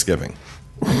 Post-Thanksgiving.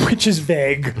 Which is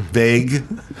vague. Vague,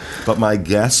 but my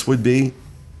guess would be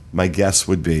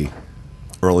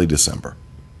early December.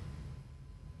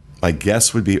 My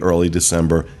guess would be early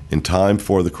December in time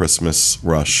for the Christmas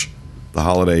rush, the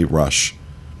holiday rush.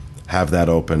 Have that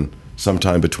open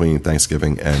sometime between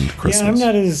Thanksgiving and Christmas. Yeah,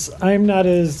 I'm not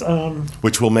as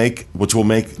which will make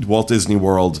Walt Disney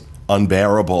World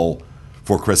unbearable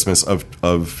for Christmas of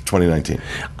 2019.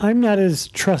 I'm not as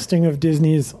trusting of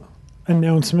Disney's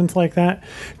announcements like that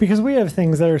because we have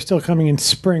things that are still coming in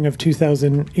spring of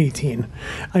 2018.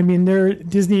 I mean,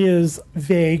 Disney is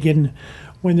vague and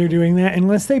when they're doing that,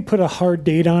 unless they put a hard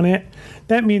date on it,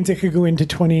 that means it could go into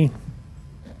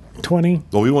 2020.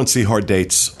 Well, we won't see hard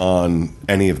dates on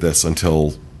any of this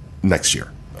until next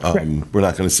year. We're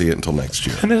not going to see it until next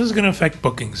year. And this is going to affect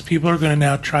bookings. People are going to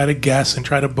now try to guess and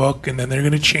try to book, and then they're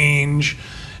going to change,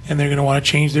 and they're going to want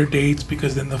to change their dates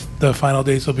because then the final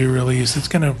dates will be released. It's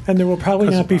going to... And there will probably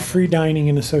not be free dining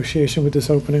in association with this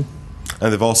opening.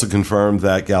 And they've also confirmed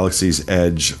that Galaxy's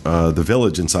Edge, the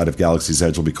village inside of Galaxy's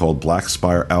Edge will be called Black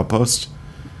Spire Outpost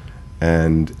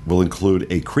and will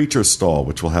include a creature stall,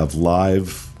 which will have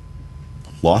live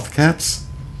loth cats.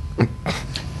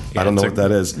 I don't know what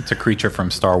that is. It's a creature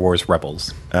from Star Wars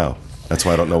Rebels. Oh, that's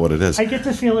why I don't know what it is. I get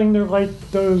the feeling they're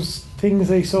like those things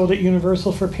they sold at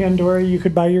Universal for Pandora. You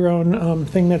could buy your own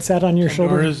thing that sat on your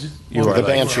shoulder. You are the like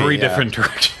Banshee, three yeah. different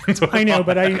directions. I know,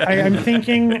 but I'm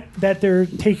thinking that they're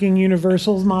taking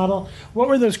Universal's model. What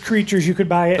were those creatures you could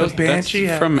buy Those at? Banshee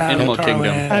That's from at Animal Avatar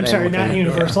Kingdom. Land. I'm sorry, not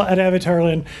Universal, at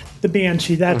Avatarland. The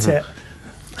Banshee, that's it.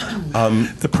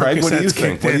 The Craig, what do you Percocets think?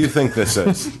 kicked What do in. you think this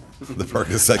is? The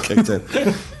Percocet kicked in.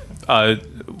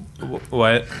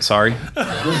 What? Sorry.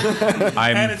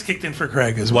 And it's kicked in for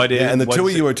Craig as well. What is? Yeah, and the two of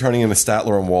what's- you are turning into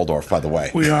Statler and Waldorf, by the way.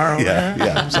 We are over Yeah, there?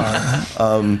 yeah. I'm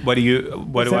sorry. What do you?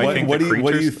 What do I think? What the do you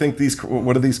creatures- think these?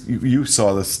 What are these? You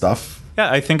saw this stuff.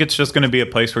 Yeah, I think it's just going to be a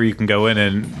place where you can go in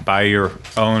and buy your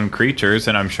own creatures,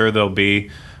 and I'm sure there'll be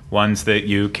ones that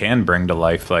you can bring to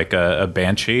life, like a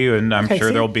banshee, and I'm Okay, sure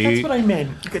see, there'll be. That's what I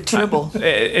meant. You could tribble.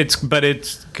 It's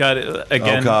got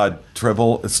again. Oh God,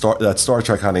 Tribble! It's that's Star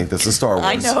Trek, honey. This is Star Wars.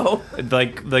 I know.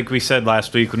 Like we said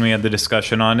last week when we had the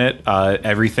discussion on it,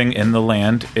 everything in the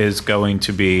land is going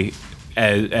to be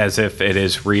as if it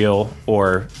is real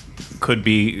or could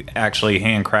be actually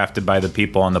handcrafted by the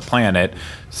people on the planet.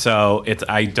 So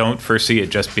I don't foresee it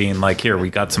just being like, here,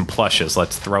 we got some plushes,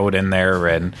 let's throw it in there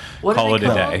and call it a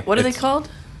day. What are they It's- called?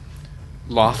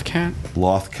 Loth cat?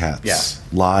 Loth cats.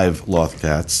 Yeah. Live loth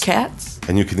cats. Cats?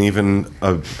 And you can even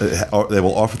they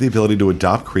will offer the ability to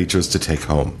adopt creatures to take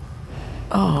home.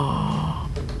 Oh,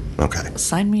 Okay.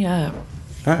 sign me up.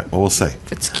 All right. Well, we'll see.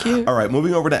 If it's cute. All right,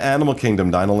 moving over to Animal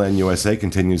Kingdom, Dinoland USA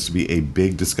continues to be a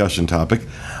big discussion topic.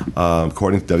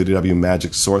 According to WDW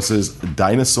Magic sources,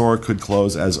 Dinosaur could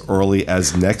close as early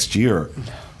as next year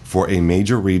for a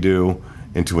major redo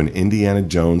into an Indiana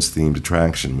Jones-themed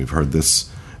attraction. We've heard this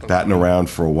batting around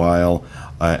for a while.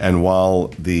 And while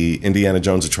the Indiana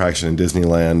Jones attraction in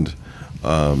Disneyland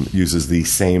uses the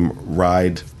same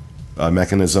ride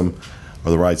mechanism or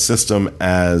the ride system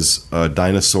as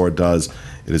Dinosaur does,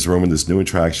 it is rumored this new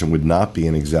attraction would not be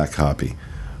an exact copy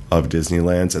of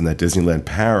Disneyland's, and that Disneyland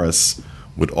Paris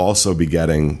would also be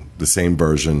getting the same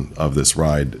version of this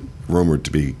ride, rumored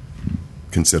to be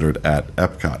considered at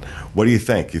Epcot. What do you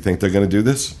think? You think they're going to do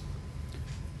this?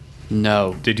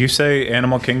 No. Did you say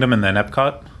Animal Kingdom and then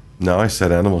Epcot? No, I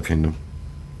said Animal Kingdom.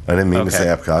 I didn't mean to say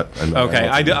Epcot. Okay,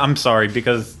 I'm sorry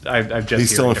because I've just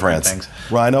he's still in France. Things.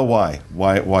 Rhino, why?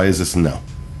 Why is this no?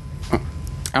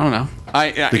 I don't know.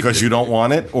 Because you don't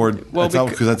want it, or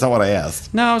because that's not what I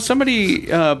asked. No, somebody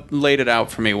laid it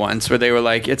out for me once, where they were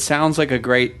like, "It sounds like a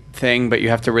great thing, but you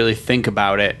have to really think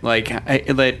about it. Like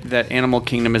that Animal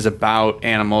Kingdom is about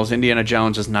animals. Indiana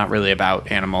Jones is not really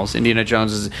about animals. Indiana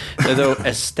Jones is, though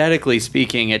aesthetically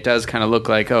speaking, it does kind of look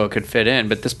like it could fit in.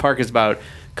 But this park is about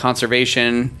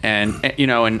conservation, and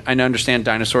and I understand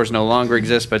dinosaurs no longer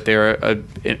exist, but they're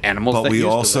animals. But that we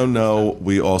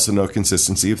also know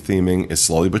consistency of theming is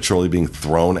slowly but surely being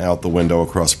thrown out the window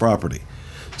across property.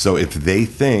 So if they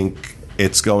think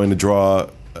it's going to draw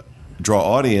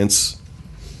audience,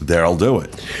 they'll do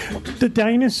it. The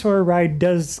dinosaur ride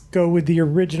does go with the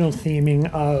original theming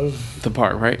of the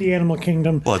park, right? The Animal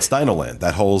Kingdom. Well, it's Dinoland.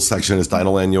 That whole section is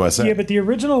Dinoland USA. Yeah, but the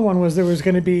original one was there was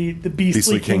going to be the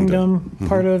Beastly Kingdom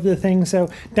part of the thing. So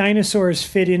dinosaurs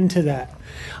fit into that.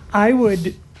 I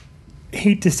would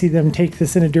hate to see them take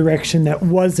this in a direction that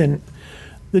wasn't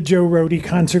the Joe Rohde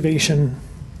conservation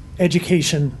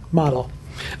education model.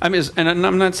 I'm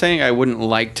not saying I wouldn't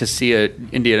like to see a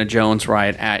Indiana Jones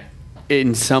ride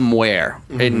in somewhere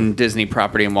in Disney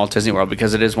property in Walt Disney World,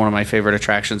 because it is one of my favorite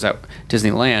attractions at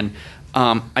Disneyland.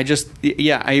 I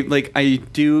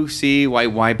do see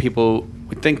why people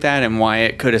would think that and why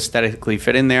it could aesthetically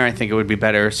fit in there. I think it would be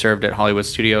better served at Hollywood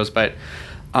Studios, but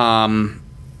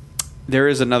there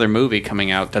is another movie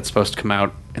coming out that's supposed to come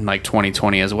out in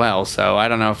 2020 as well. So I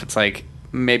don't know if it's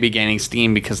maybe gaining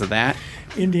steam because of that.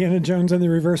 Indiana Jones and the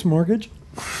Reverse Mortgage?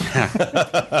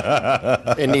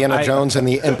 Indiana Jones and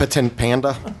the Impotent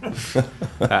Panda.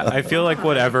 I feel like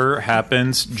whatever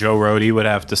happens, Joe Rohde would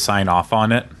have to sign off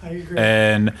on it. I agree.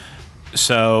 And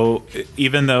so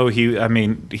even though he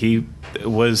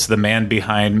was the man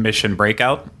behind Mission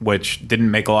Breakout, which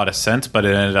didn't make a lot of sense, but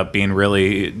it ended up being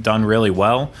done really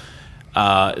well.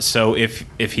 So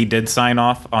if he did sign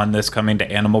off on this coming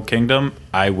to Animal Kingdom,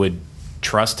 I would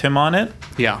trust him on it.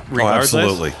 Yeah, regardless.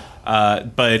 Absolutely.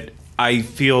 But I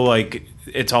feel like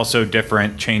it's also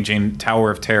different changing Tower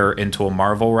of Terror into a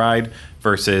Marvel ride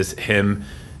versus him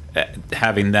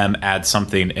having them add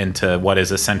something into what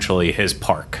is essentially his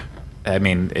park. I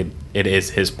mean, it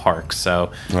is his park,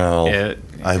 so... Well,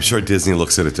 I'm sure Disney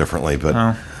looks at it differently,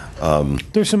 but...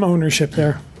 there's some ownership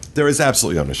there. There is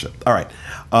absolutely ownership. All right.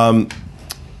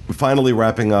 Finally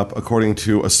wrapping up, according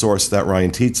to a source that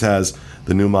Ryan Teets has,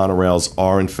 the new monorails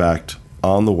are, in fact,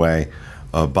 on the way.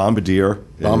 Bombardier.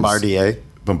 It's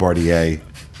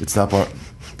not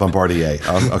Bombardier.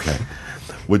 Okay.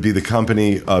 Would be the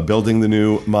company building the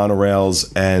new monorails,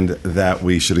 and that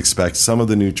we should expect some of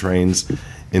the new trains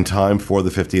in time for the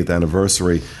 50th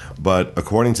anniversary. But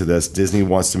according to this, Disney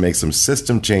wants to make some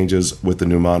system changes with the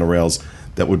new monorails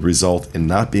that would result in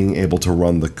not being able to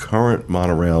run the current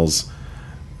monorails.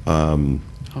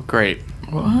 Great.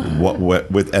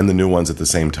 And the new ones at the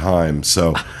same time.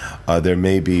 So there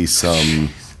may be some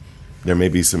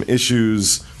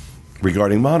issues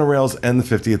regarding monorails and the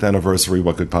 50th anniversary.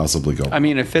 What could possibly go wrong? I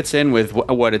mean, it fits in with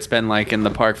what it's been like in the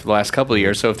park for the last couple of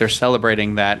years. So if they're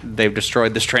celebrating that they've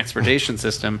destroyed this transportation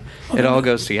system, it all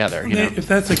goes together. If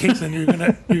that's the case, then you're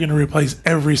gonna replace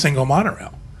every single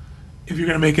monorail. If you're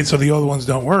gonna make it so the old ones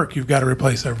don't work, you've got to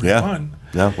replace every one.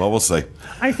 Yeah, well, we'll see.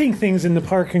 I think things in the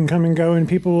park can come and go, and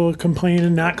people will complain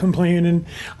and not complain. And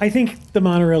I think the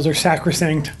monorails are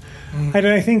sacrosanct.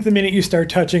 I think the minute you start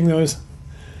touching those,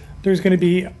 there's going to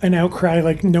be an outcry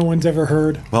like no one's ever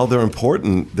heard. Well, they're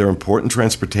important. They're important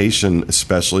transportation,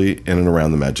 especially in and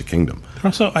around the Magic Kingdom. They're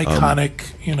also iconic,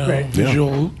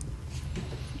 visual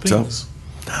things. So,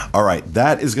 all right,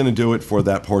 that is going to do it for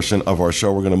that portion of our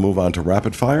show. We're going to move on to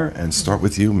Rapid Fire and start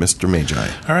with you, Mr.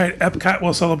 Magi. All right, Epcot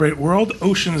will celebrate World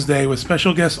Oceans Day with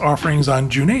special guest offerings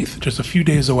on June 8th, just a few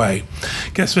days away.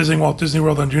 Guests visiting Walt Disney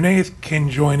World on June 8th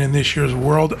can join in this year's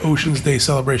World Oceans Day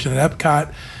celebration at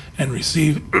Epcot and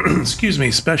receive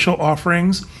special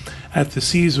offerings at the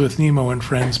Seas with Nemo and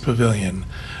Friends Pavilion.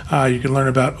 You can learn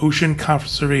about ocean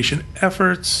conservation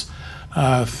efforts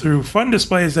through fun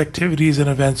displays, activities, and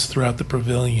events throughout the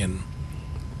pavilion.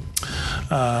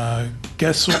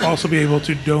 Guests will also be able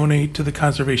to donate to the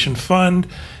Conservation Fund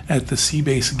at the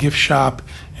Seabase gift shop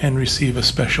and receive a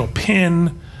special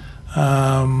pin.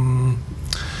 The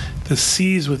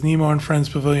Seas with Nemo and Friends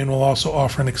Pavilion will also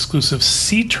offer an exclusive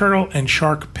sea turtle and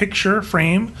shark picture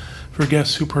frame for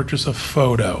guests who purchase a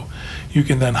photo. You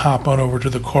can then hop on over to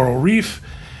the Coral Reef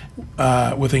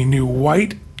with a new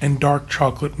white and dark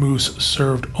chocolate mousse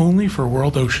served only for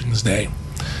World Oceans Day,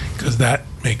 because that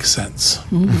makes sense.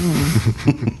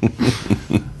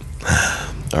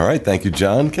 All right. Thank you,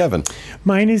 John. Kevin.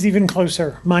 Mine is even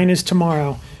closer. Mine is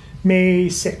tomorrow, May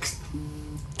 6th.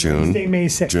 June. Wednesday, May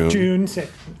 6th. June 6th.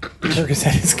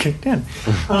 Percocet is kicked in.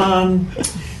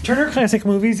 Turner Classic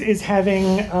Movies is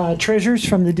having Treasures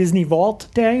from the Disney Vault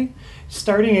Day,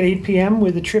 starting at 8 p.m.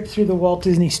 with a trip through the Walt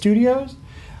Disney Studios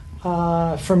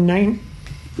from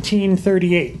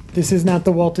 1938. This is not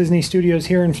the Walt Disney Studios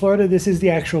here in Florida. This is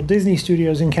the actual Disney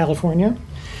Studios in California.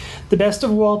 The Best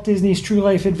of Walt Disney's True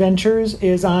Life Adventures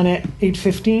is on at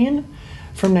 8:15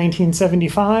 from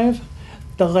 1975.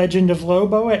 The Legend of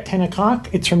Lobo at 10 o'clock.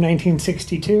 It's from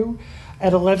 1962.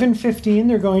 At 11:15,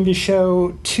 they're going to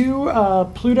show two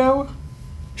Pluto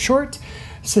shorts,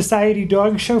 Society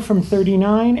Dog Show from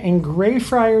 39 and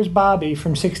Greyfriars Bobby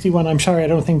from 61. I'm sorry, I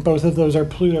don't think both of those are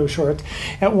Pluto shorts.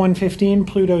 At 1:15,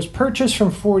 Pluto's Purchase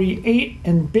from 48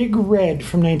 and Big Red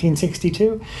from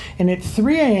 1962. And at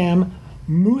 3 a.m.,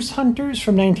 Moose Hunters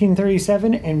from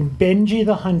 1937 and Benji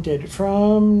the Hunted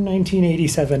from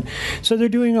 1987. So they're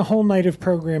doing a whole night of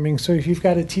programming. So if you've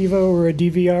got a TiVo or a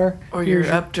DVR, Or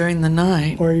you're up during the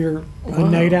night. or you're a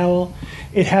night owl,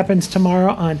 it happens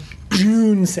tomorrow on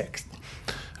June 6th.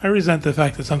 I resent the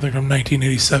fact that something from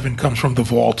 1987 comes from the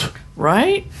vault.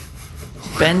 Right?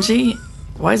 Benji?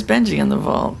 Why is Benji in the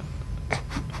vault?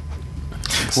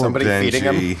 Somebody feeding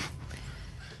him.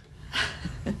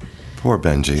 Poor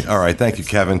Benji. All right. Thank you,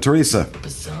 Kevin. Teresa.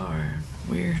 Bizarre.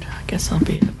 Weird. I guess I'll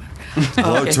be the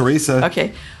Hello, Teresa.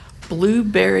 Okay.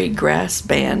 Blueberry Grass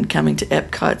Band coming to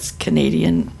Epcot's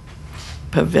Canadian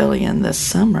Pavilion this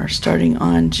summer, starting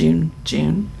on June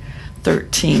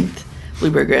 13th.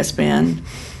 Blueberry Grass Band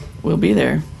will be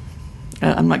there.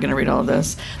 I'm not going to read all of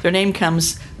this. Their name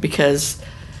comes because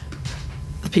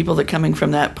the people that are coming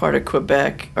from that part of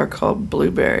Quebec are called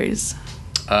blueberries.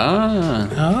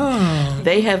 Oh.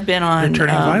 They have been on They're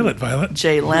turning violet.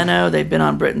 Jay Leno. They've been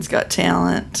on Britain's Got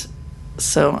Talent.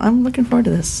 So I'm looking forward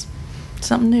to this.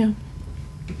 Something new.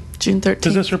 June 13th.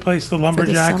 Does this replace the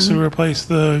lumberjacks who replace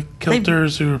the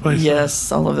kilters who replace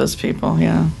Yes, all of those people,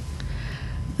 yeah.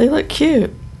 They look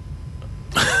cute.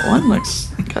 One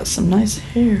looks got some nice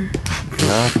hair.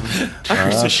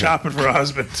 Teresa's shopping for a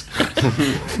husband.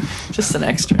 Just an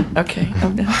extra. Okay.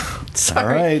 I'm done. Sorry.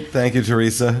 All right. Thank you,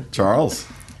 Teresa. Charles.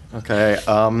 Okay.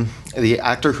 The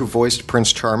actor who voiced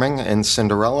Prince Charming in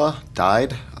Cinderella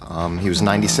died. He was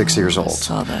 96 years old. I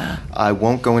saw that. I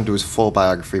won't go into his full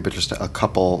biography, but just a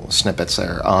couple snippets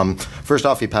there. First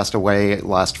off, he passed away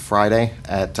last Friday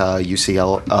at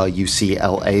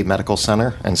UCLA Medical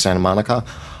Center in Santa Monica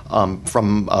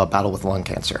from a battle with lung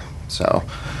cancer. So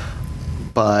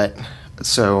a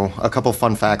couple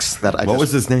fun facts that What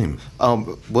was his name?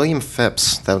 William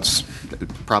Phipps. That's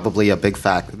probably a big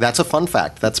fact. That's a fun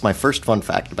fact. That's my first fun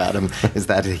fact about him, is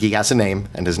that he has a name,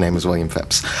 and his name is William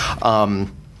Phipps. A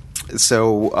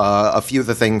few of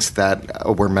the things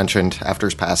that were mentioned after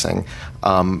his passing,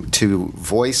 to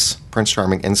voice Prince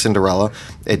Charming in Cinderella,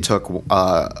 it took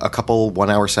a couple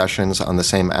 1-hour sessions on the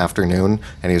same afternoon,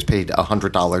 and he was paid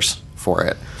 $100 for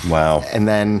it. Wow. And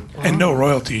then... And no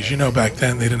royalties. Back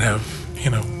then they didn't have,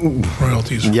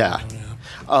 royalties. Yeah.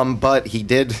 But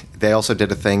they also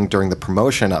did a thing during the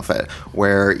promotion of it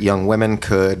where young women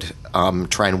could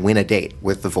try and win a date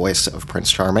with the voice of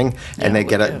Prince Charming, and they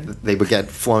would get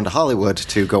flown to Hollywood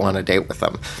to go on a date with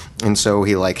them. And so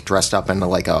he dressed up in a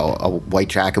white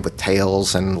jacket with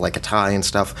tails and a tie and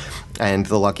stuff. And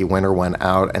the lucky winner went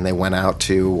out, and they went out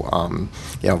to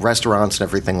restaurants and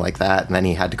everything like that. And then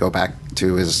he had to go back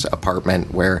to his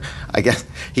apartment, where I guess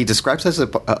he describes his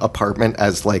apartment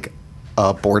as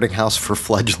a boarding house for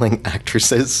fledgling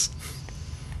actresses.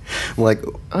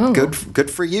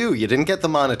 Good for you. You didn't get the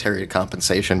monetary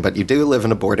compensation, but you do live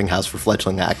in a boarding house for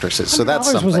fledgling actresses. So that's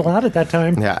something. was a lot at that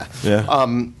time. Yeah. Yeah.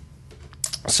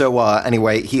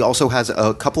 Anyway, he also has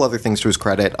a couple other things to his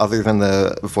credit. Other than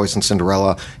the voice in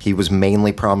Cinderella, he was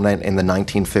mainly prominent in the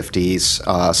 1950s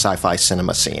sci-fi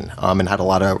cinema scene and had a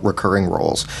lot of recurring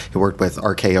roles. He worked with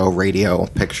RKO Radio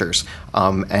Pictures,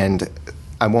 and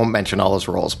I won't mention all his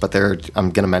roles, but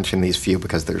I'm going to mention these few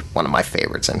because they're one of my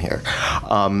favorites in here.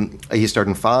 He starred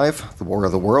in 5, The War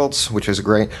of the Worlds, which is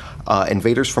great,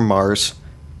 Invaders from Mars,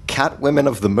 Catwomen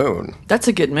of the Moon. That's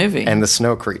a good movie. And The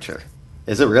Snow Creature.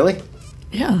 Is it really?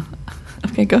 Yeah.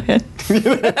 Okay, go ahead.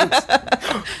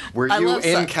 Were you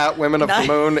in Catwomen of the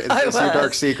Moon? Is this your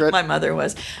dark secret? My mother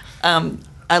was.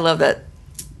 I love that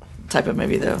type of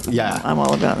movie, though. Yeah. I'm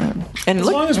all about that. And As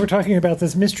look, long as we're talking about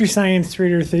this Mystery Science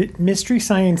Theater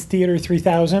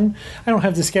 3000, I don't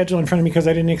have the schedule in front of me because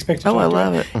I didn't expect to. Oh, talk I to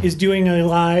love it. it. Is doing a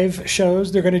live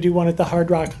shows. They're going to do one at the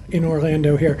Hard Rock in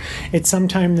Orlando here. It's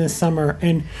sometime this summer,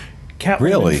 and Catwoman,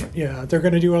 Really? yeah, they're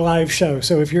going to do a live show.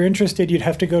 So if you're interested, you'd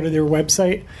have to go to their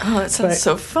website. oh, that sounds But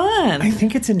so fun. I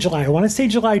think it's in July. I want to say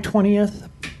July 20th,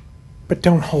 but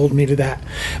don't hold me to that.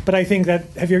 But I think that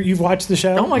you've watched the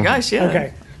show? Oh my gosh, yeah.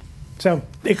 Okay. So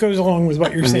it goes along with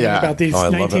what you're saying Yeah. about these Oh, I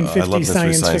love it. 1950s I love Mystery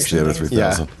science Science fiction. Theater things.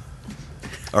 3000.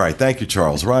 All right, thank you,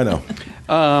 Charles. Rhino.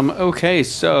 Okay,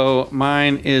 so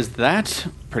mine is that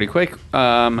pretty quick.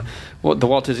 Well, the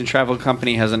Walt Disney Travel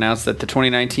Company has announced that the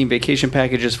 2019 vacation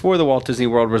packages for the Walt Disney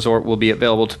World Resort will be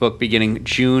available to book beginning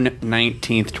June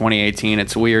 19th, 2018.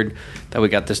 It's weird that we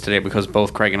got this today because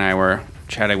both Craig and I were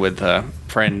chatting with a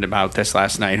friend about this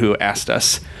last night who asked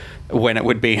us when it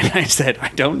would be, and I said, I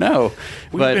don't know.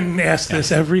 We've been asked this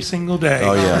every single day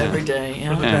Oh, yeah. Every day,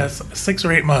 for the yeah. past 6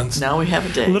 or 8 months. Now we have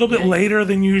a day. A little bit Yay. later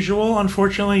than usual,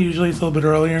 unfortunately. Usually it's a little bit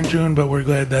earlier in June, but we're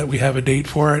glad that we have a date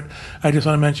for it. I just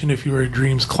want to mention if you're a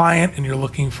Dreams client and you're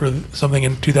looking for something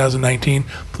in 2019,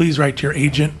 please write to your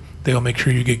agent. They'll make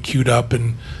sure you get queued up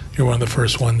and you're one of the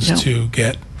first ones Yeah. to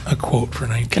get a quote for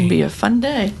 19. Can be a fun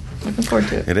day. Looking forward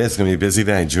to it. It is going to be a busy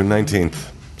day, June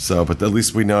 19th. So, but at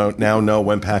least we now know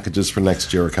when packages for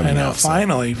next year are coming I know, out. So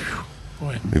finally. Phew,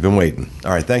 boy. we've been waiting. All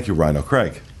right, thank you, Rhino.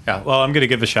 Craig. Yeah, well, I'm going to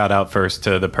give a shout out first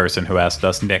to the person who asked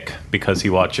us, Nick, because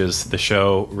he watches the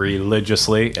show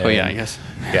religiously. Oh, yeah, and- I guess.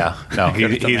 Yeah, no,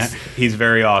 Could've done he's that. he's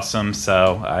very awesome.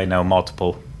 So I know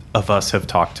multiple of us have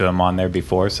talked to him on there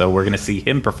before. So we're going to see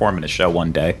him perform in a show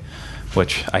one day,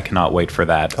 which I cannot wait for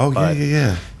that. Oh, But,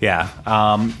 yeah.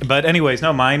 But anyways,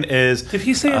 no, mine is. Did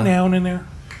he say a noun in there?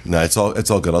 No, it's all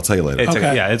good. I'll tell you later.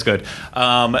 Okay. Yeah, it's good.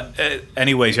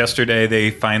 Anyways, yesterday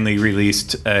they finally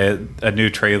released a new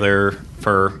trailer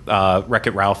for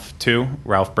Wreck-It Ralph 2,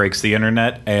 Ralph Breaks the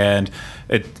Internet, and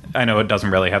I know it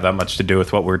doesn't really have that much to do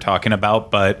with what we're talking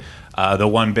about, but the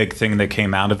one big thing that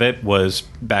came out of it was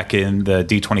back in the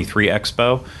D23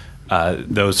 Expo,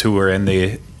 those who were in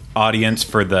the audience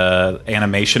for the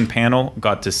animation panel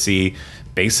got to see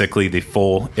basically the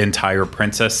full entire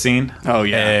princess scene. Oh,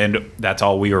 yeah. And that's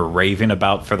all we were raving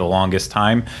about for the longest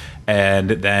time. And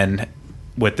then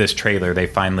with this trailer, they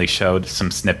finally showed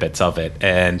some snippets of it.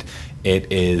 And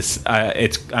it is,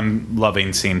 I'm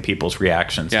loving seeing people's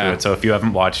reactions Yeah. to it. So if you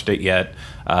haven't watched it yet,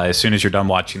 as soon as you're done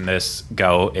watching this,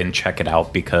 go and check it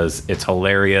out because it's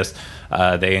hilarious.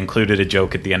 They included a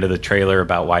joke at the end of the trailer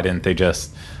about why didn't they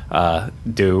just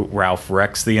do Ralph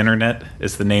Wrecks the Internet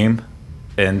is the name.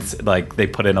 And like they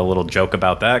put in a little joke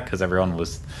about that because everyone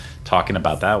was talking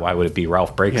about that. Why would it be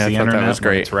Ralph Breaks Yeah, I the thought that Internet? was when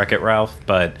great. It's Wreck-It Ralph.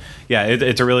 But yeah,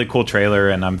 it's a really cool trailer,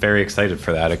 and I'm very excited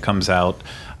for that. It comes out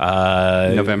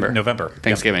November.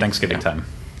 Thanksgiving. Yeah, Thanksgiving yeah. time.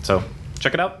 So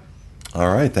check it out.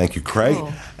 All right, thank you, Craig.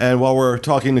 Cool. And while we're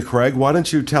talking to Craig, why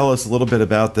don't you tell us a little bit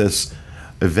about this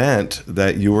event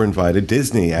that you were invited?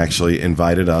 Disney actually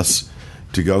invited us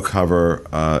to go cover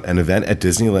an event at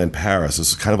Disneyland Paris. This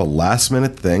is kind of a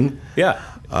last-minute thing. Yeah.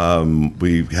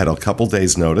 We had a couple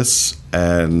days' notice,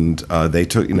 and they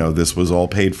took, this was all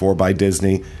paid for by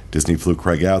Disney. Disney flew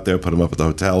Craig out there, put him up at the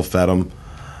hotel, fed him.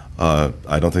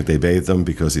 I don't think they bathed him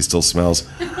because he still smells.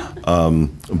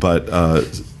 But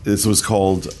this was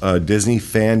called Disney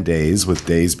Fan Days, with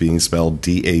days being spelled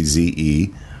D-A-Z-E.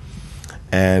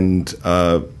 And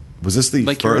was this the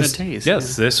Like you're in a first? daze.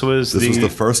 Yes, this was This was the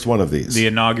first one of these. the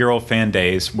inaugural Fan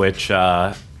Days, which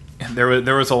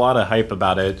there was a lot of hype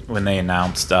about it when they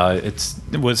announced. It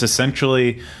was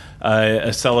essentially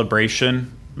a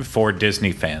celebration for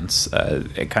Disney fans,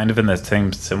 kind of in the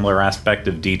same similar aspect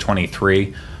of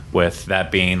D23, with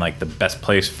that being like the best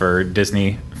place for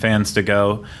Disney fans to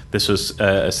go. This was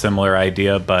a similar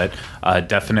idea, but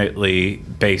definitely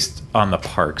based on the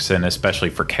parks and especially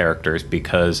for characters,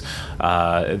 because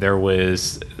there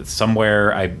was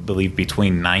somewhere, I believe,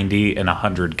 between 90 and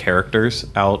 100 characters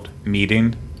out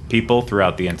meeting people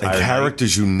throughout the entire and night.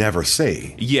 characters you never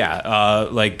see. Yeah,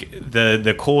 like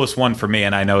the coolest one for me,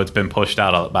 and I know it's been pushed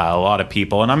out by a lot of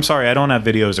people, and I'm sorry I don't have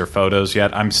videos or photos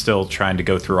yet. I'm still trying to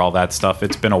go through all that stuff.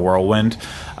 It's been a whirlwind,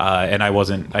 and I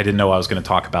didn't know I was going to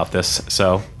talk about this,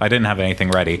 so I didn't have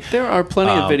anything ready. There are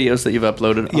plenty of videos that you've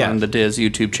uploaded yeah. on the Diz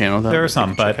YouTube channel. There are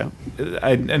some, but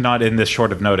not in this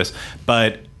short of notice.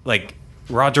 But like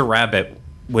Roger Rabbit,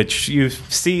 which you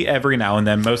see every now and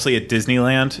then, mostly at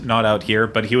Disneyland, not out here,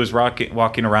 but he was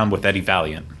walking around with Eddie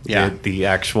Valiant, Yeah. the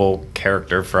actual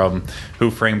character from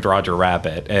Who Framed Roger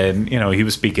Rabbit. And, he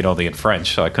was speaking only in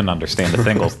French, so I couldn't understand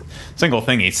a single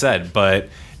thing he said. But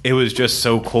it was just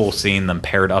so cool seeing them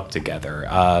paired up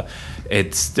together.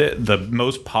 It's the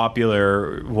most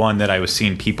popular one that I was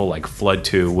seeing people like flood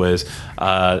to was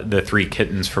the 3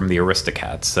 kittens from the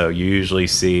Aristocats. So you usually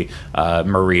see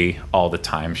Marie all the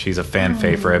time. She's a fan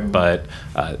favorite, but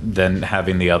then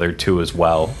having the other 2 as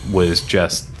well was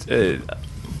just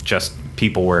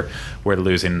people were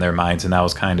losing their minds, and that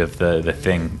was kind of the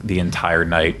thing the entire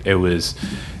night. It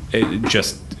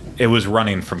was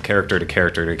running from character to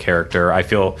character to character. I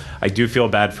do feel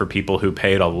bad for people who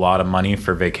paid a lot of money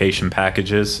for vacation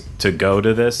packages to go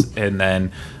to this, and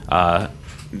then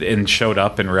and showed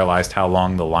up and realized how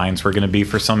long the lines were going to be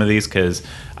for some of these, because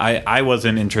I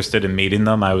wasn't interested in meeting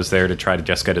them. I was there to try to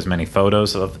just get as many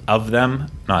photos of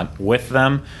them, not with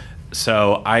them.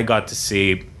 So I got to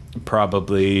see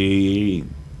probably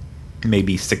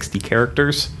maybe 60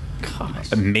 characters.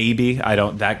 Gosh. Maybe.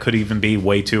 That could even be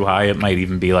way too high. It might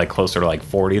even be like closer to like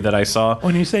 40 that I saw.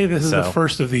 When you say this is the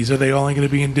first of these, are they only going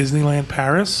to be in Disneyland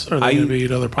Paris, or are they going to be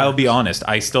at other parks? I'll be honest,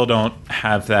 I still don't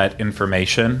have that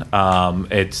information.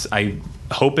 I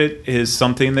hope it is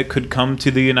something that could come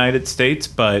to the United States,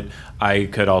 but I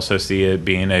could also see it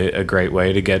being a great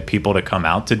way to get people to come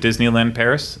out to Disneyland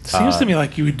Paris. It seems to me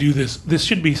like you would do this. This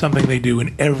should be something they do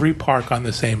in every park on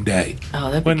the same day. Oh,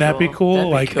 that'd be Wouldn't that be cool? That'd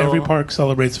be like cool. every park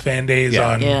celebrates fan days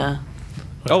on. Yeah.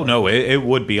 Oh no, it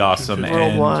would be awesome.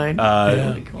 Worldwide.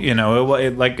 And, you know,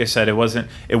 it, like I said, it was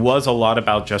a lot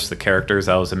about just the characters.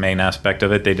 That was the main aspect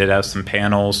of it. They did have some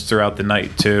panels throughout the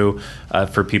night too,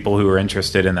 for people who were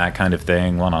interested in that kind of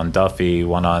thing. One on Duffy,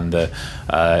 one on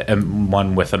and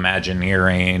one with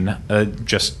Imagineering,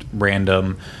 just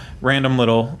random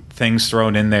little things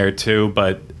thrown in there too,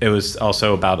 but it was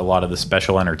also about a lot of the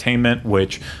special entertainment,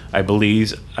 which I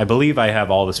believe I have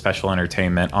all the special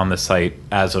entertainment on the site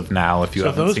as of now, if you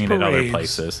haven't seen it other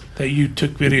places. That you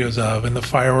took videos of and the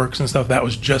fireworks and stuff, that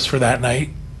was just for that night?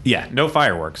 Yeah, no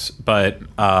fireworks, but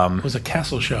it was a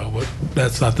castle show.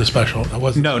 That's not the special. That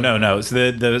wasn't. No.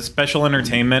 So the special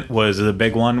entertainment was the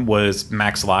big one was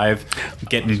Max Live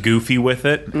getting goofy with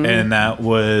it, and that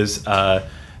was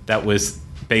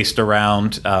based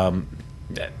around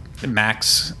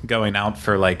Max going out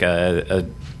for like a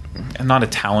not a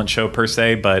talent show per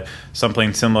se, but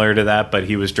something similar to that. But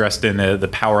he was dressed in the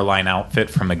Powerline outfit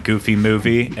from a Goofy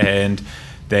movie, and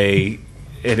it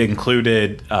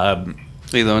included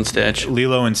Lilo and Stitch,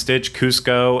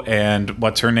 Cusco, and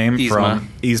what's her name from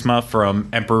Yzma from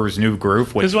Emperor's New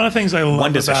Groove. This is one of the things I love.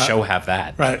 When does a show have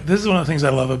that? Right. This is one of the things I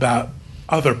love about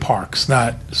other parks,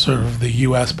 not sort of the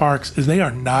U.S. parks, is they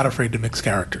are not afraid to mix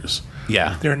characters.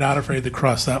 Yeah. They're not afraid to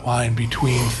cross that line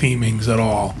between themings at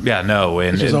all. Yeah, no.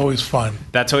 Which is always fun.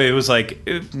 That's what it was like.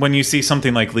 When you see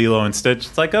something like Lilo and Stitch,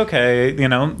 it's like, okay,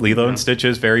 Lilo and Stitch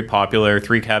is very popular.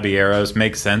 Three Caballeros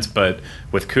makes sense, but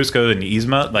with Cusco and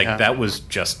Yzma, that was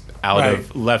just out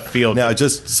of left field. Now,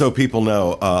 just so people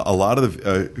know, a lot of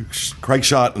Craig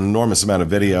shot an enormous amount of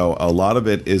video. A lot of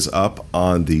it is up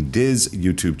on the Diz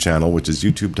YouTube channel, which is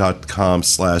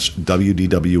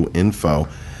youtube.com/WDWinfo.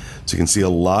 So you can see a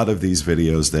lot of these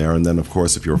videos there. And then, of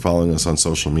course, if you're following us on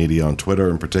social media, on Twitter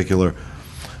in particular,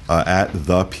 at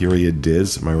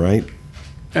 @Diz, am I right?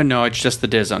 No, it's just the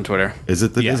Diz on Twitter. Is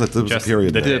it the Diz? I thought it was a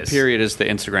period. The period is the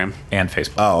Instagram and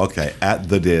Facebook. Oh, okay. At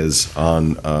the Diz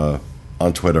on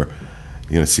Twitter,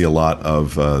 you're going to see a lot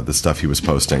of the stuff he was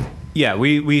posting. Yeah,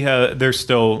 we have. There's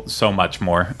still so much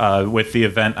more. With the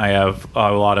event, I have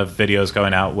a lot of videos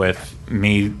going out with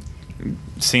me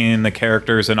seeing the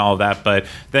characters and all that, but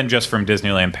then just from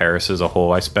Disneyland Paris as a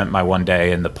whole, I spent my one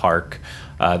day in the park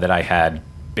that I had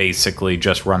basically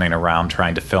just running around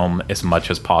trying to film as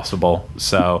much as possible.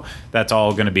 So that's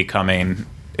all going to be coming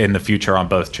in the future on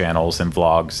both channels and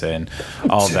vlogs and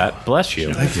all of that. Bless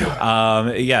you. Thank you.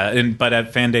 But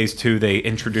at Fan Days 2, they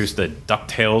introduced the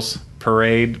DuckTales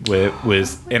parade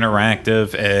was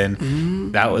interactive,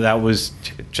 and that was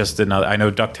just another. I know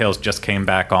DuckTales just came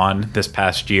back on this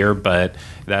past year, but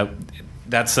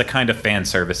that's the kind of fan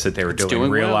service that they were doing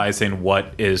realizing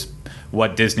what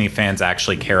Disney fans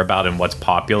actually care about and what's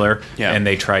popular, and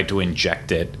they tried to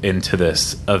inject it into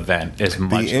this event as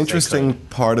much. The interesting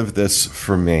part of this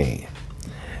for me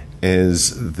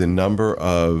is the number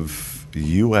of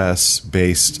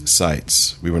U.S.-based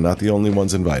sites. We were not the only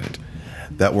ones invited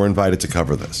that were invited to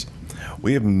cover this.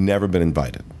 We have never been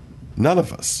invited. None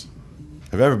of us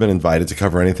have ever been invited to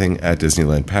cover anything at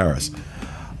Disneyland Paris.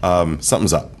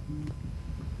 Something's up.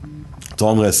 That's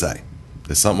all I'm going to say.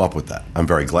 There's something up with that. I'm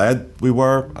very glad we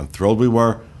were. I'm thrilled we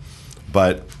were.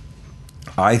 But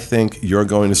I think you're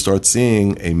going to start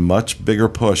seeing a much bigger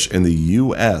push in the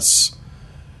U.S.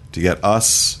 to get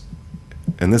us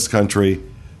in this country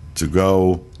to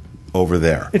go over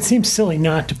there. It seems silly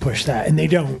not to push that, and they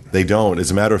don't. They don't. As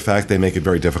a matter of fact, they make it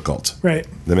very difficult. Right.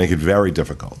 They make it very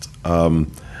difficult.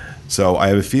 So I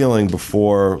have a feeling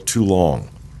before too long,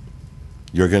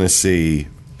 you're going to see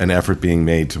an effort being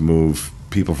made to move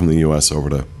people from the U.S. over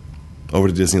to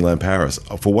Disneyland Paris.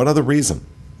 For what other reason?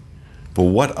 For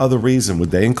what other reason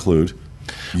would they include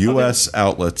U.S.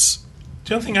 outlets?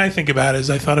 The other thing I think about is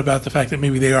I thought about the fact that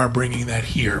maybe they are bringing that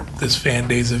here, this Fan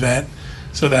Days event,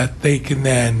 so that they can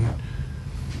then,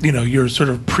 you're sort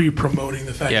of pre-promoting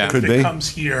the fact that Could if be. it comes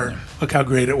here, look how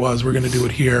great it was, we're going to do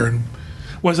it here. And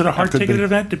was it a hard-ticketed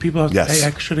event? Did people have to pay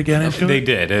extra to get into it? They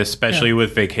did, especially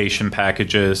with vacation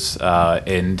packages,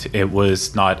 and it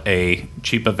was not a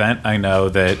cheap event. I know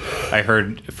that I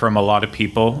heard from a lot of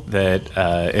people that,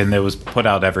 and it was put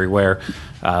out everywhere,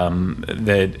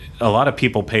 that a lot of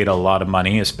people paid a lot of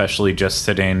money, especially just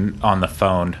sitting on the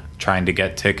phone trying to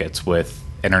get tickets with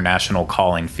international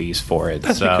calling fees for it.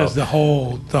 That's because the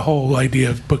whole idea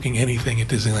of booking anything at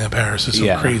Disneyland Paris is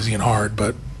so crazy and hard.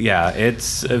 But yeah,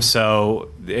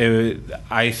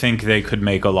 I think they could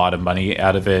make a lot of money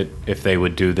out of it if they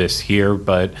would do this here.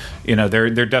 But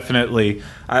they're definitely.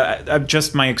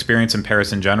 Just my experience in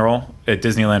Paris in general, at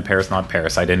Disneyland Paris, not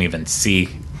Paris. I didn't even see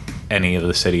any of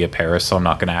the city of Paris, so I'm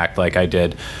not going to act like I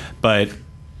did. But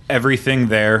everything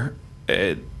there.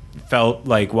 It felt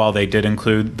like while they did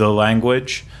include the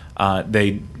language,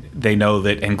 they know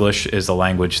that English is a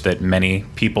language that many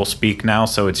people speak now,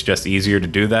 so it's just easier to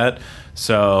do that.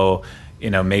 So,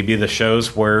 maybe the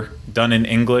shows were done in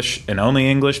English and only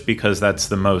English because that's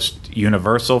the most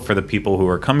universal for the people who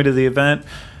are coming to the event.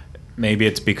 Maybe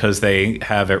it's because they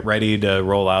have it ready to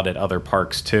roll out at other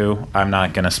parks too. I'm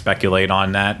not going to speculate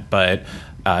on that, but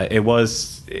it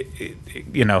was...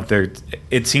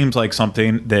 it seems like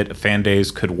something that Fan Days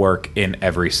could work in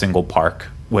every single park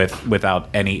without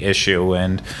any issue,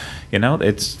 and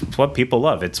it's what people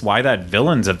love. It's why that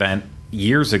Villains event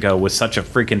years ago was such a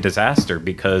freaking disaster,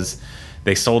 because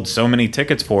they sold so many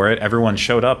tickets for it, everyone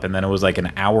showed up, and then it was like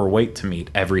an hour wait to meet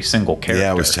every single character.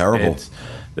 Yeah, it was terrible.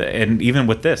 And even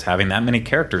with this, having that many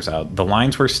characters out, the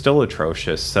lines were still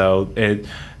atrocious. So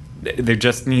there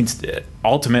just needs,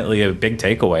 ultimately, a big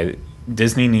takeaway.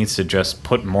 Disney needs to just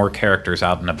put more characters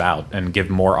out and about and give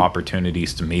more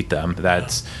opportunities to meet them.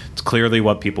 It's clearly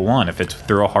what people want. If it's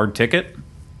through a hard ticket,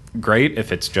 great.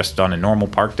 If it's just on a normal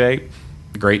park day,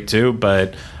 great too.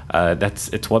 But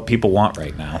it's what people want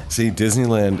right now. See,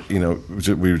 Disneyland,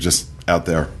 we were just out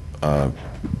there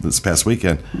this past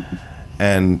weekend,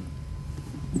 and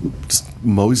just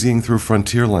moseying through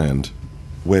Frontierland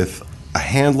with a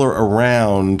handler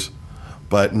around,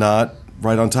 but not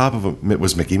right on top of him. It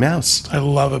was Mickey Mouse. I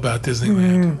love about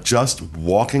Disneyland. Just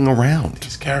walking around.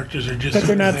 These characters are just But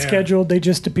they're not there. scheduled, they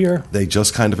just appear. They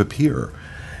just kind of appear.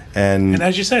 And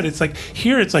as you said, it's like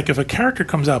here, it's like if a character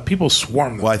comes out, people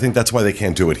swarm them. well, I think that's why they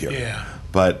can't do it here. Yeah.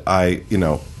 But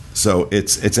so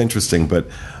it's interesting. But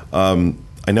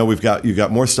I know you've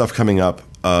got more stuff coming up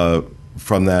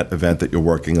from that event that you're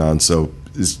working on. So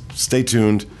stay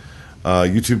tuned.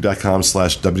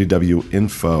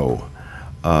 YouTube.com/WWinfo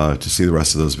to see the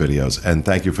rest of those videos. And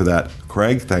thank you for that,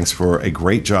 Craig. Thanks for a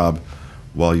great job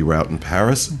while you were out in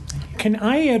Paris. Can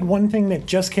I add one thing that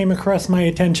just came across my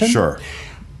attention? Sure.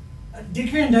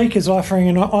 Dick Van Dyke is offering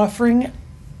an auction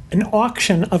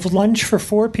of lunch for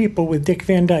 4 people with Dick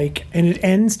Van Dyke, and it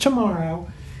ends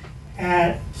tomorrow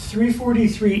at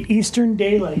 3:43 Eastern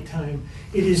Daylight Time.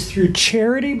 It is through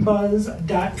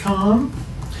CharityBuzz.com,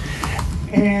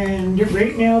 and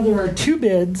right now there are 2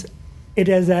 bids. It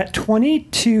is at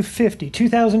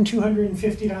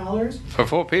 $2,250 For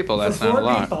 4 people, that's for not 4 a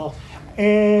lot. people.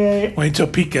 Wait till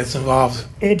Pete gets involved.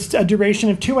 It's a duration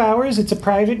of 2 hours. It's a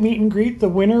private meet and greet. The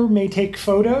winner may take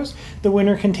photos. The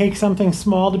winner can take something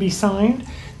small to be signed.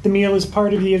 The meal is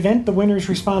part of the event. The winner is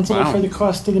responsible Wow. for the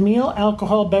cost of the meal.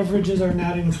 Alcohol beverages are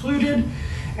not included.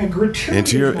 And gratuity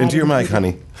Into your mic,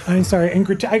 honey. I'm sorry. And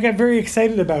I got very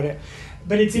excited about it.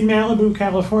 But it's in Malibu,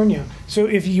 California. So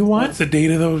if you want, What's the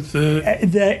date of those?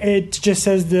 it just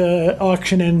says the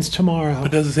auction ends tomorrow.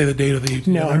 It doesn't say the date of the.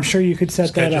 No, I'm sure you could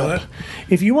set that Schedule up. it.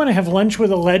 If you want to have lunch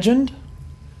with a legend,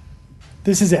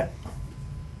 this is it.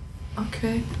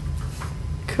 Okay.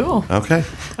 Cool. Okay.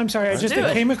 I'm sorry, I just do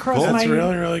it. came across Cool. my. That's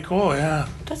really, really cool. Yeah.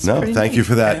 That's No, pretty thank neat. you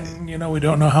for that. And we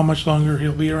don't know how much longer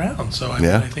he'll be around. So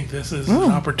Yeah. I think this is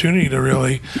an opportunity to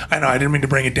really. I know I didn't mean to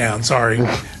bring it down. Sorry.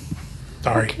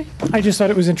 Sorry. I just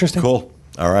thought it was interesting. Cool.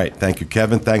 All right. Thank you,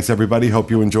 Kevin. Thanks, everybody. Hope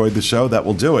you enjoyed the show. That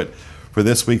will do it for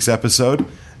this week's episode.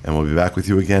 And we'll be back with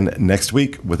you again next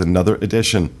week with another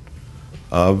edition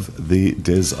of the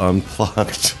Diz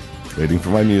Unplugged. Waiting for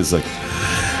my music.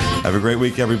 Have a great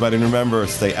week, everybody. And remember,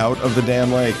 stay out of the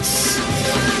damn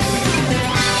lakes.